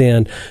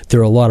understand there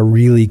are a lot of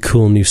really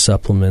cool new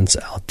supplements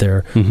out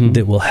there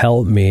that will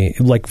help me.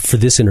 Like for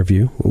this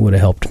interview, it would have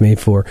helped me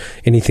for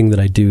anything that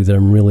I do that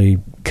I'm really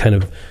kind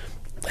of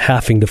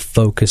having to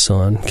focus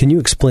on. Can you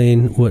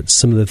explain what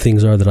some of the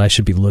things are that I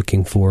should be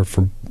looking for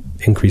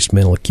increased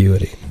mental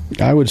acuity?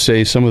 I would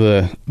say some of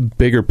the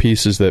bigger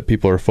pieces that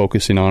people are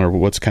focusing on, or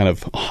what's kind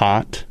of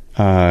hot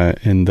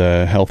in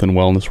the health and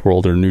wellness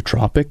world, are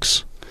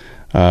nootropics.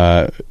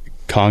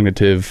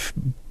 Cognitive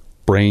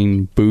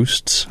brain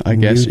boosts, I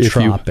guess.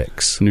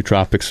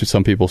 Nootropics.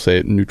 Some people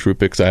say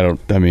nootropics.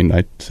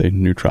 I say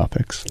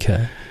nootropics.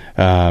 Okay.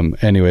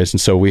 Anyways,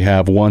 and so we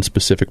have one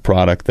specific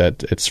product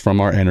that it's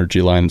from our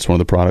energy line. It's one of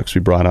the products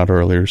we brought out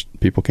earlier.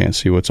 People can't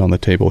see what's on the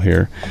table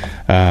here.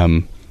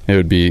 It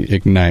would be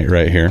Ignite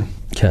right here.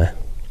 Okay.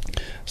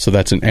 So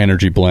that's an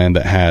energy blend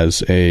that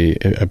has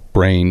a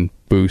brain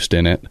boost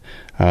in it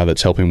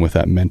that's helping with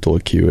that mental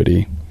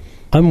acuity.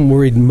 I'm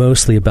worried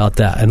mostly about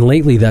that. And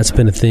lately that's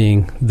been a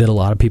thing that a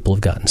lot of people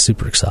have gotten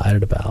super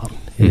excited about,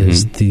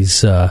 is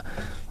these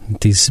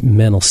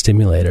mental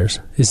stimulators.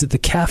 Is it the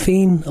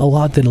caffeine a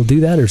lot that'll do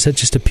that, or is that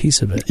just a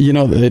piece of it?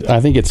 I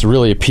think it's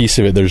really a piece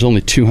of it. There's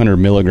only 200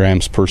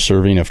 milligrams per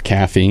serving of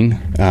caffeine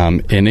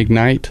in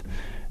Ignite,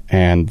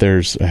 and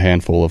there's a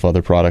handful of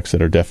other products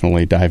that are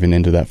definitely diving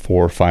into that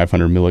 400 or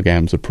 500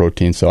 milligrams of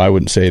protein. So I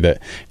wouldn't say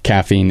that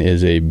caffeine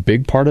is a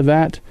big part of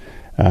that.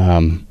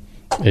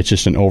 It's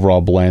just an overall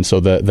blend. So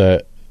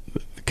the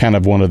kind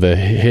of one of the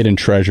hidden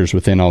treasures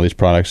within all these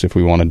products, if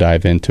we want to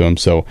dive into them.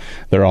 So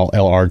they're all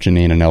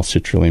L-arginine and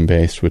L-citrulline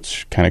based,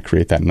 which kind of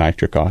create that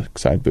nitric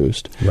oxide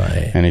boost.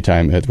 Right.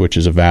 Which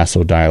is a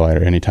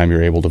vasodilator. Anytime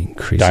you're able to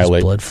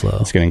dilate blood flow,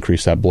 it's going to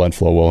increase that blood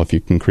flow. Well, if you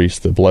can increase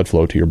the blood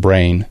flow to your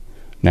brain,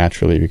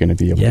 naturally you're going to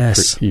be able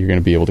you're going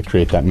to be able to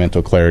create that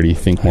mental clarity,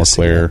 think more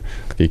clear,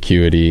 the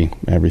acuity,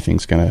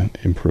 everything's going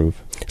to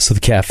improve. So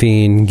the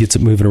caffeine gets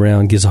it moving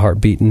around, gives a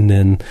heart beating,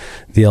 and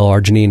the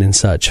L-arginine and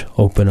such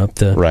open up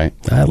the... Right.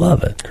 I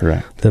love it.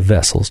 Correct. The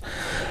vessels.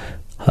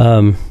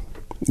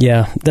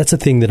 Yeah, that's a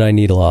thing that I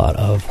need a lot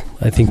of.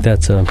 I think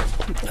that's a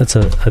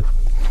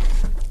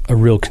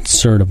real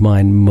concern of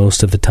mine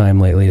most of the time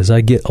lately. As I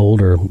get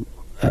older,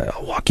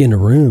 I'll walk into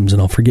rooms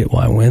and I'll forget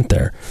why I went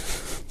there.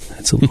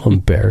 It's a little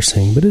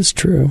embarrassing, but it's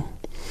true.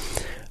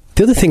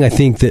 The other thing I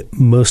think that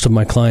most of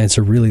my clients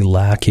are really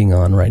lacking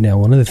on right now,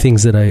 one of the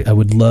things that I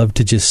would love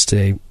to just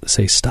say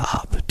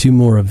stop, do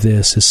more of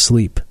this, is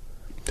sleep.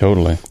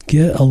 Totally.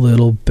 Get a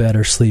little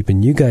better sleep.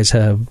 And you guys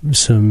have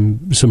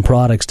some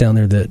products down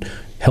there that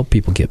help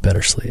people get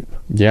better sleep.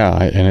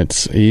 Yeah, and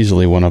it's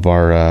easily one of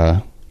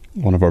our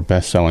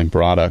best-selling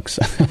products.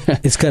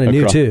 It's kind of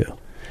new too.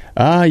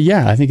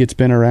 Yeah, I think it's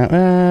been around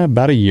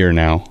about a year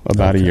now.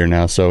 A year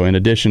now. So in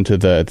addition to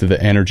the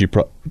energy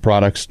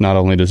products, not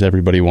only does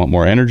everybody want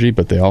more energy,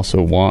 but they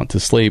also want to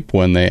sleep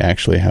when they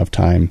actually have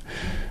time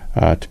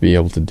to be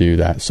able to do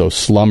that. So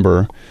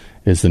Slumber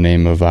is the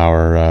name of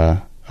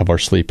our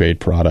sleep aid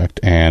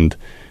product, and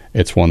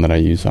it's one that I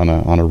use on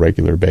a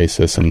regular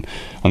basis. And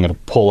I'm going to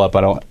pull up.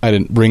 I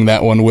didn't bring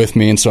that one with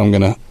me, and so I'm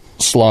going to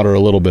slaughter a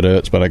little bit of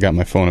it. But I got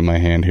my phone in my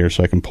hand here,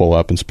 so I can pull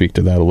up and speak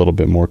to that a little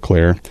bit more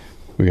clear.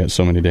 We got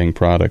so many dang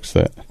products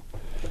that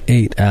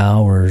 8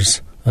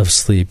 hours of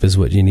sleep is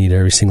what you need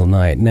every single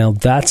night. Now,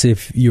 that's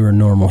if you're a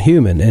normal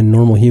human, and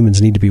normal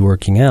humans need to be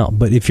working out.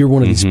 But if you're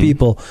one of these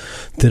people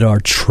that are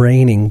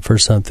training for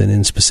something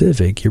in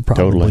specific, you're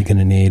probably going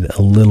to need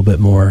a little bit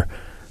more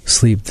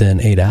sleep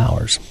than 8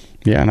 hours.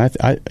 Yeah, and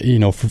I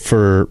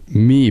for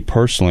me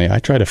personally, I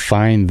try to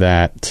find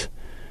that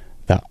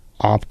the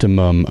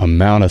optimum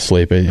amount of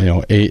sleep.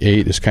 8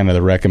 is kind of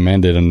the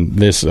recommended, and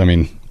this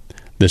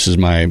is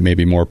my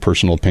maybe more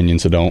personal opinion,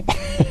 so don't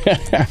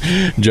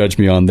judge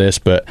me on this.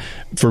 But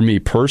for me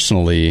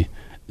personally,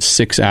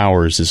 6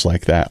 hours is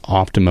like that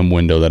optimum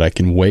window that I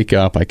can wake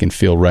up, I can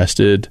feel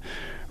rested,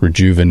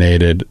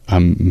 rejuvenated,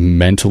 I'm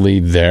mentally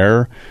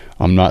there,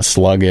 I'm not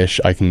sluggish,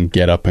 I can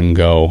get up and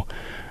go.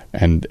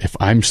 And if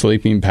I'm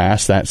sleeping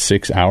past that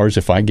 6 hours,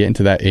 if I get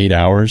into that 8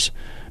 hours,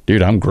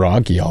 dude, I'm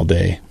groggy all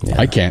day. Yeah.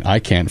 I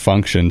can't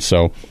function.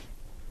 So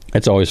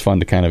it's always fun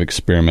to kind of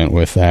experiment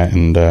with that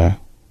and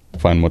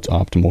find what's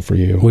optimal for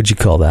you. What'd you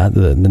call that?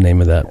 The name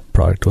of that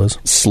product was?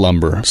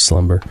 Slumber.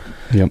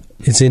 Yep.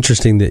 It's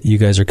interesting that you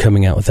guys are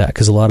coming out with that,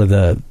 because a lot of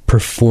the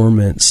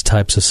performance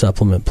types of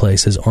supplement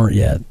places aren't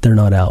yet. They're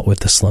not out with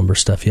the Slumber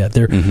stuff yet.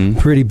 They're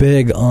pretty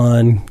big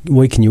on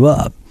waking you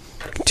up.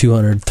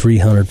 200,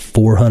 300,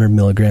 400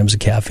 milligrams of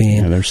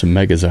caffeine. Yeah, there's some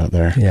megas out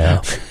there.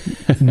 Yeah.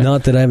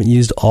 Not that I haven't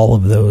used all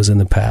of those in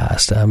the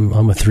past.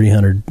 I'm a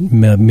 300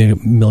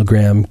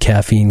 milligram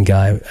caffeine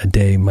guy a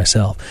day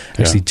myself.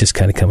 Actually, just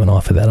kind of coming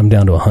off of that. I'm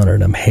down to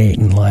 100. I'm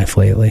hating life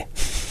lately.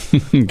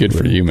 Good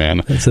for you,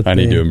 man. I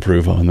need to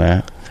improve on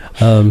that.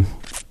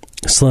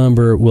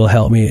 Slumber will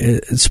help me.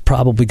 It's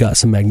probably got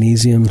some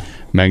magnesium,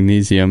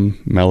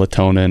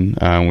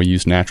 melatonin. We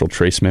use natural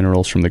trace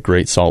minerals from the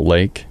Great Salt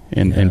Lake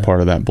in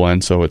part of that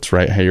blend. So it's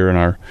right here in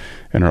our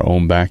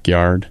own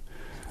backyard.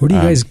 Where do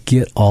you guys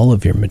get all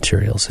of your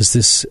materials? Is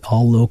this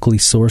all locally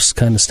sourced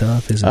kind of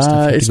stuff? Is it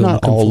stuff it's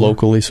not all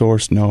locally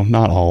sourced. No,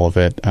 not all of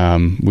it.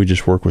 We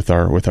just work with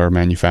our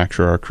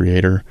manufacturer, our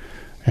creator,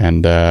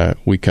 and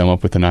we come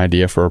up with an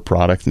idea for a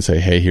product and say,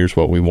 hey, here's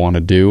what we want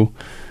to do.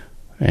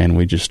 And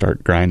we just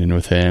start grinding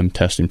with him,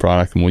 testing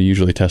product. And we'll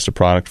usually test a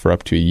product for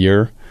up to a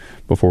year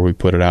before we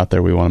put it out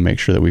there. We want to make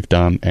sure that we've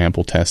done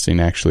ample testing,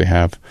 actually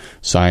have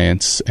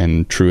science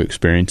and true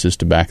experiences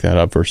to back that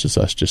up versus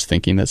us just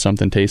thinking that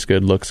something tastes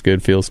good, looks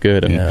good, feels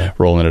good, and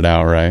rolling it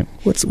out, right?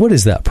 What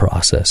is that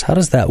process? How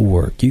does that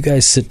work? You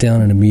guys sit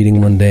down in a meeting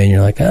one day and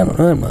you're like, I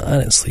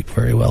didn't sleep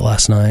very well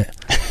last night.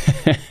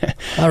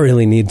 I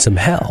really need some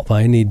help.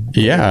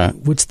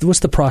 What's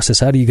the process?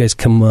 How do you guys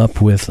come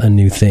up with a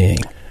new thing?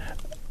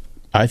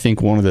 I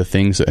think one of the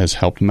things that has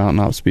helped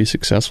Mountain Ops be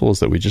successful is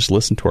that we just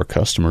listen to our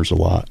customers a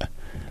lot.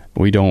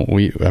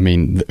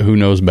 Who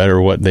knows better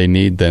what they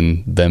need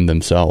than them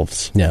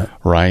themselves? Yeah.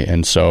 Right.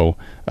 And so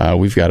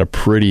we've got a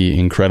pretty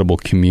incredible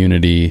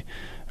community,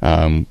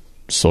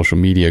 social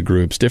media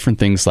groups, different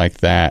things like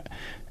that.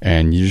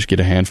 And you just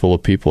get a handful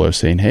of people who are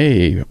saying,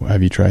 hey,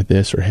 have you tried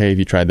this? Or hey, have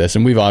you tried this?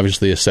 And we've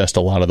obviously assessed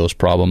a lot of those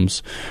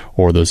problems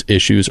or those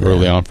issues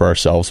early on for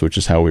ourselves, which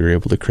is how we were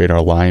able to create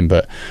our line.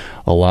 But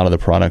a lot of the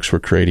products we're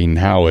creating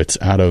now, it's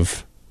out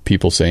of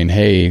people saying,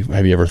 hey,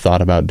 have you ever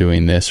thought about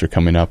doing this, or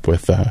coming up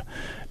with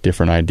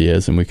different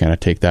ideas? And we kind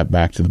of take that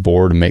back to the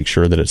board and make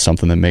sure that it's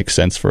something that makes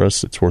sense for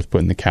us. It's worth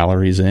putting the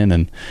calories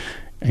in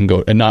and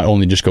go, and not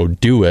only just go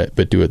do it,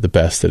 but do it the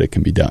best that it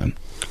can be done.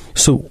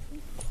 So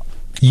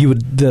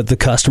the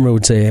customer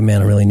would say, hey,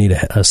 man, I really need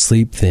a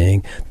sleep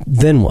thing.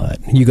 Then what?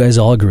 You guys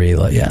all agree,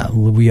 like, yeah,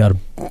 we ought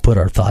to put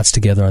our thoughts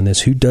together on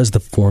this. Who does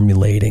the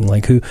formulating?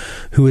 Like, who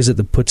is it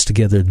that puts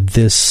together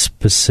this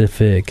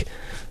specific,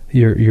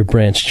 your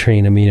branch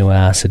chain amino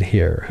acid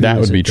here? That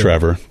would be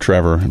Trevor.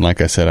 And like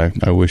I said,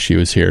 I wish he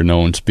was here. No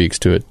one speaks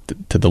to it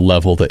to the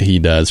level that he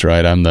does,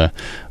 right? I'm the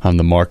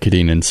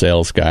marketing and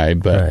sales guy,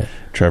 but right.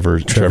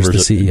 Trevor's the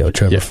CEO,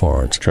 Trevor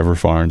Farnes. Trevor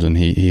Farnes, and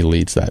he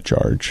leads that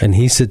charge. And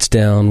he sits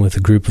down with a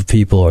group of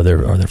people. Are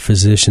there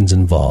physicians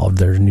involved?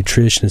 There are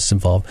nutritionists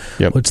involved.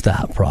 Yep. What's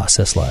that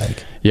process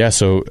like? Yeah,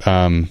 so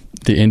the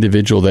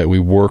individual that we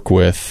work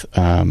with,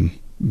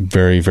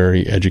 very,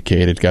 very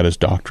educated, got his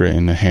doctorate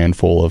in a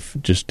handful of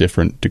just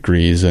different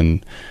degrees.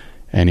 And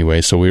anyway,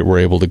 so we were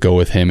able to go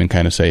with him and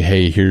kind of say,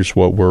 hey, here's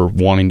what we're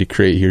wanting to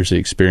create. Here's the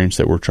experience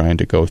that we're trying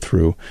to go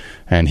through.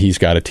 And he's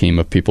got a team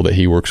of people that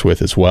he works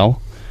with as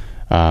well.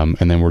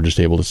 And then we're just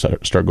able to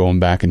start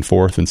going back and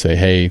forth and say,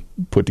 hey,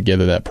 put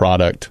together that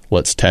product,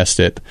 let's test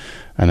it.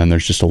 And then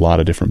there's just a lot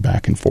of different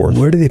back and forth.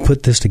 Where do they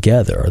put this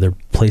together? Are there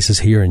places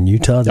here in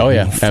Utah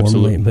that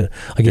absolutely. But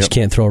I guess you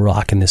can't throw a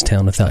rock in this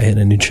town without hitting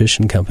a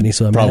nutrition company.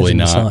 So I probably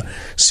imagine it's not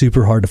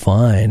super hard to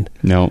find.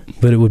 No.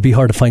 But it would be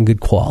hard to find good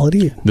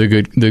quality. The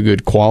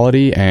good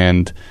quality,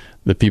 and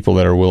the people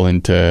that are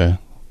willing to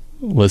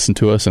listen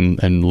to us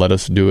and let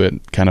us do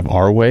it kind of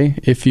our way,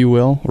 if you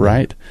will,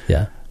 right?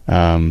 Yeah.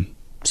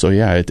 So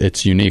yeah,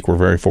 it's unique. We're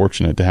very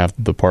fortunate to have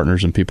the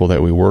partners and people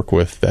that we work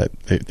with that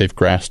they've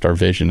grasped our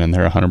vision and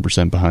they're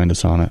 100% behind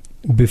us on it.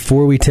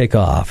 Before we take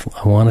off,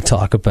 I want to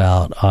talk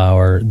about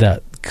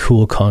that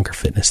cool Conquer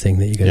Fitness thing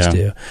that you guys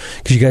do,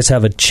 because you guys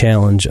have a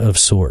challenge of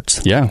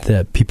sorts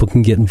that people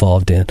can get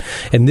involved in.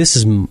 And this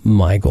is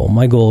my goal.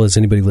 My goal is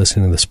anybody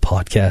listening to this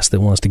podcast that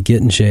wants to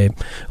get in shape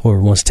or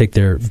wants to take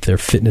their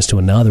fitness to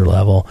another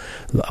level,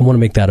 I want to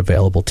make that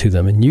available to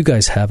them. And you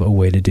guys have a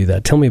way to do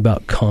that. Tell me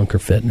about Conquer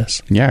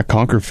Fitness. Yeah,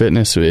 Conquer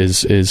Fitness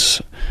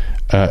is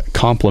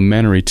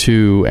complementary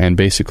to, and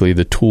basically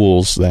the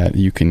tools that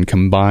you can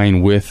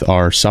combine with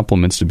our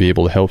supplements to be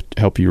able to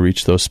help you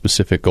reach those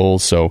specific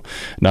goals. So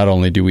not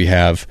only do we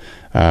have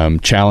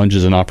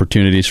challenges and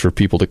opportunities for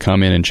people to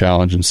come in and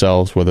challenge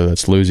themselves, whether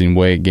that's losing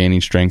weight, gaining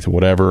strength, or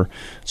whatever,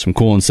 some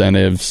cool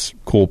incentives,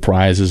 cool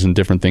prizes, and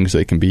different things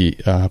they can be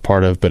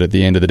part of. But at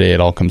the end of the day, it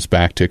all comes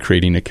back to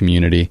creating a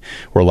community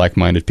where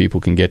like-minded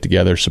people can get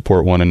together,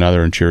 support one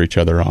another, and cheer each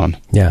other on.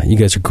 Yeah, you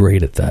guys are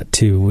great at that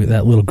too. With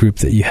that little group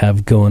that you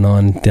have going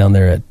on down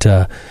there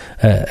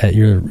at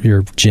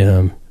your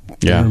gym,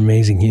 They're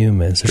amazing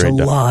humans. There's a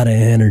lot of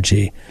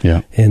energy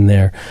in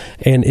there.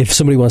 And if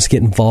somebody wants to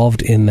get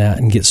involved in that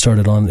and get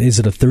started on, is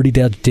it a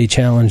 30-day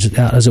challenge?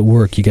 How does it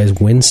work? You guys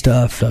win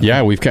stuff?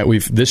 Yeah,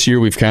 this year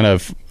we've kind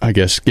of, I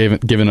guess,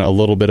 given it a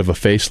little bit of a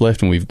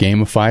facelift, and we've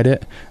gamified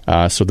it.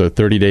 So the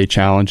 30-day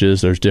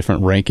challenges, there's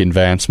different rank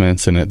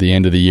advancements, and at the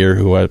end of the year,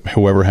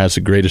 whoever has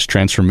the greatest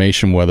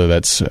transformation, whether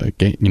that's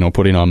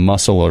putting on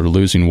muscle or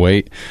losing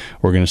weight,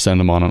 we're going to send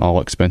them on an all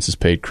expenses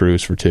paid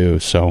cruise for 2.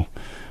 So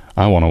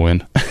I want to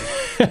win.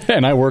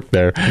 And I work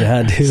there.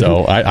 Yeah, dude.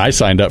 So I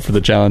signed up for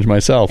the challenge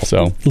myself.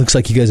 So looks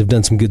like you guys have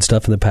done some good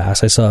stuff in the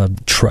past. I saw a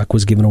truck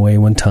was given away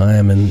one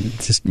time, and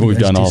we've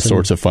done all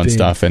sorts of fun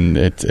stuff, and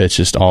it's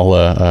just all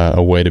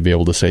a way to be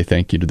able to say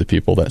thank you to the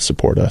people that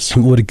support us.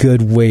 What a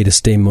good way to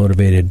stay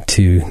motivated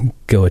to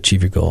go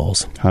achieve your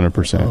goals.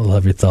 100%. I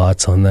love your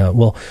thoughts on that.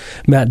 Well,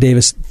 Matt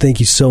Davis, thank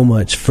you so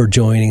much for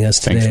joining us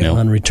today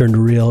on Return to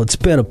Real. It's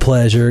been a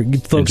pleasure.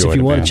 Folks, if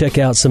you want to check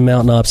out some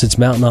Mountain Ops, it's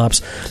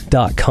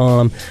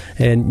mountainops.com,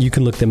 and you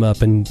can look them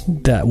up, and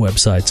that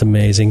website's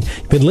amazing.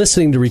 You've been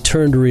listening to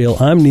Return to Real.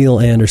 I'm Neil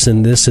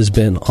Anderson. This has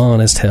been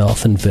Honest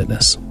Health and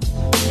Fitness.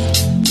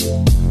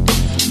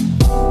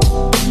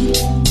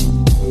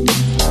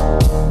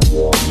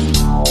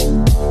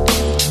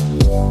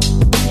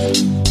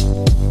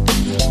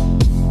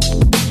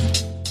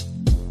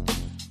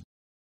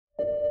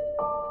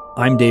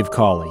 I'm Dave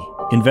Cawley,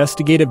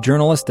 investigative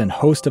journalist and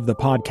host of the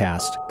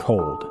podcast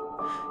Cold.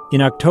 In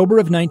October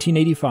of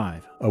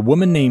 1985, a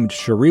woman named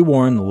Cherie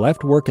Warren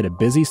left work at a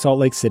busy Salt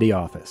Lake City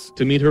office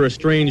to meet her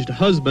estranged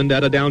husband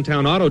at a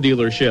downtown auto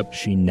dealership.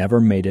 She never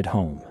made it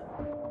home.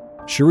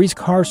 Cherie's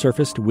car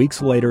surfaced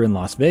weeks later in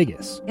Las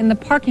Vegas. In the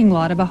parking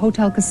lot of a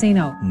hotel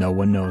casino. No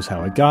one knows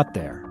how it got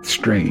there.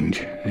 Strange.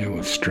 It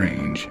was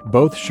strange.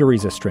 Both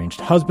Cherie's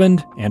estranged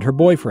husband and her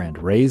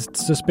boyfriend raised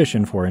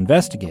suspicion for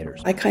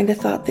investigators. I kind of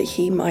thought that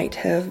he might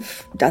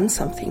have done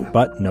something.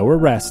 But no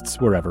arrests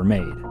were ever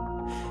made.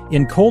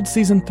 In Cold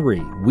Season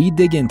 3, we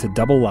dig into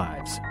double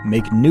lives,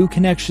 make new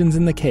connections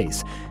in the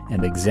case,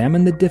 and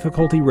examine the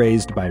difficulty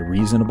raised by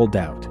reasonable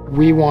doubt.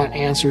 We want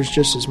answers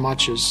just as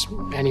much as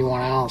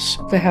anyone else.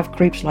 They have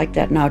creeps like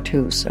that now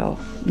too, so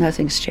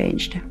nothing's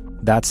changed.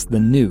 That's the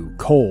new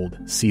Cold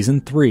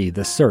Season 3,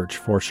 The Search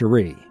for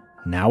Cherie.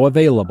 Now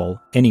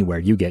available anywhere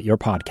you get your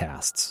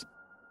podcasts.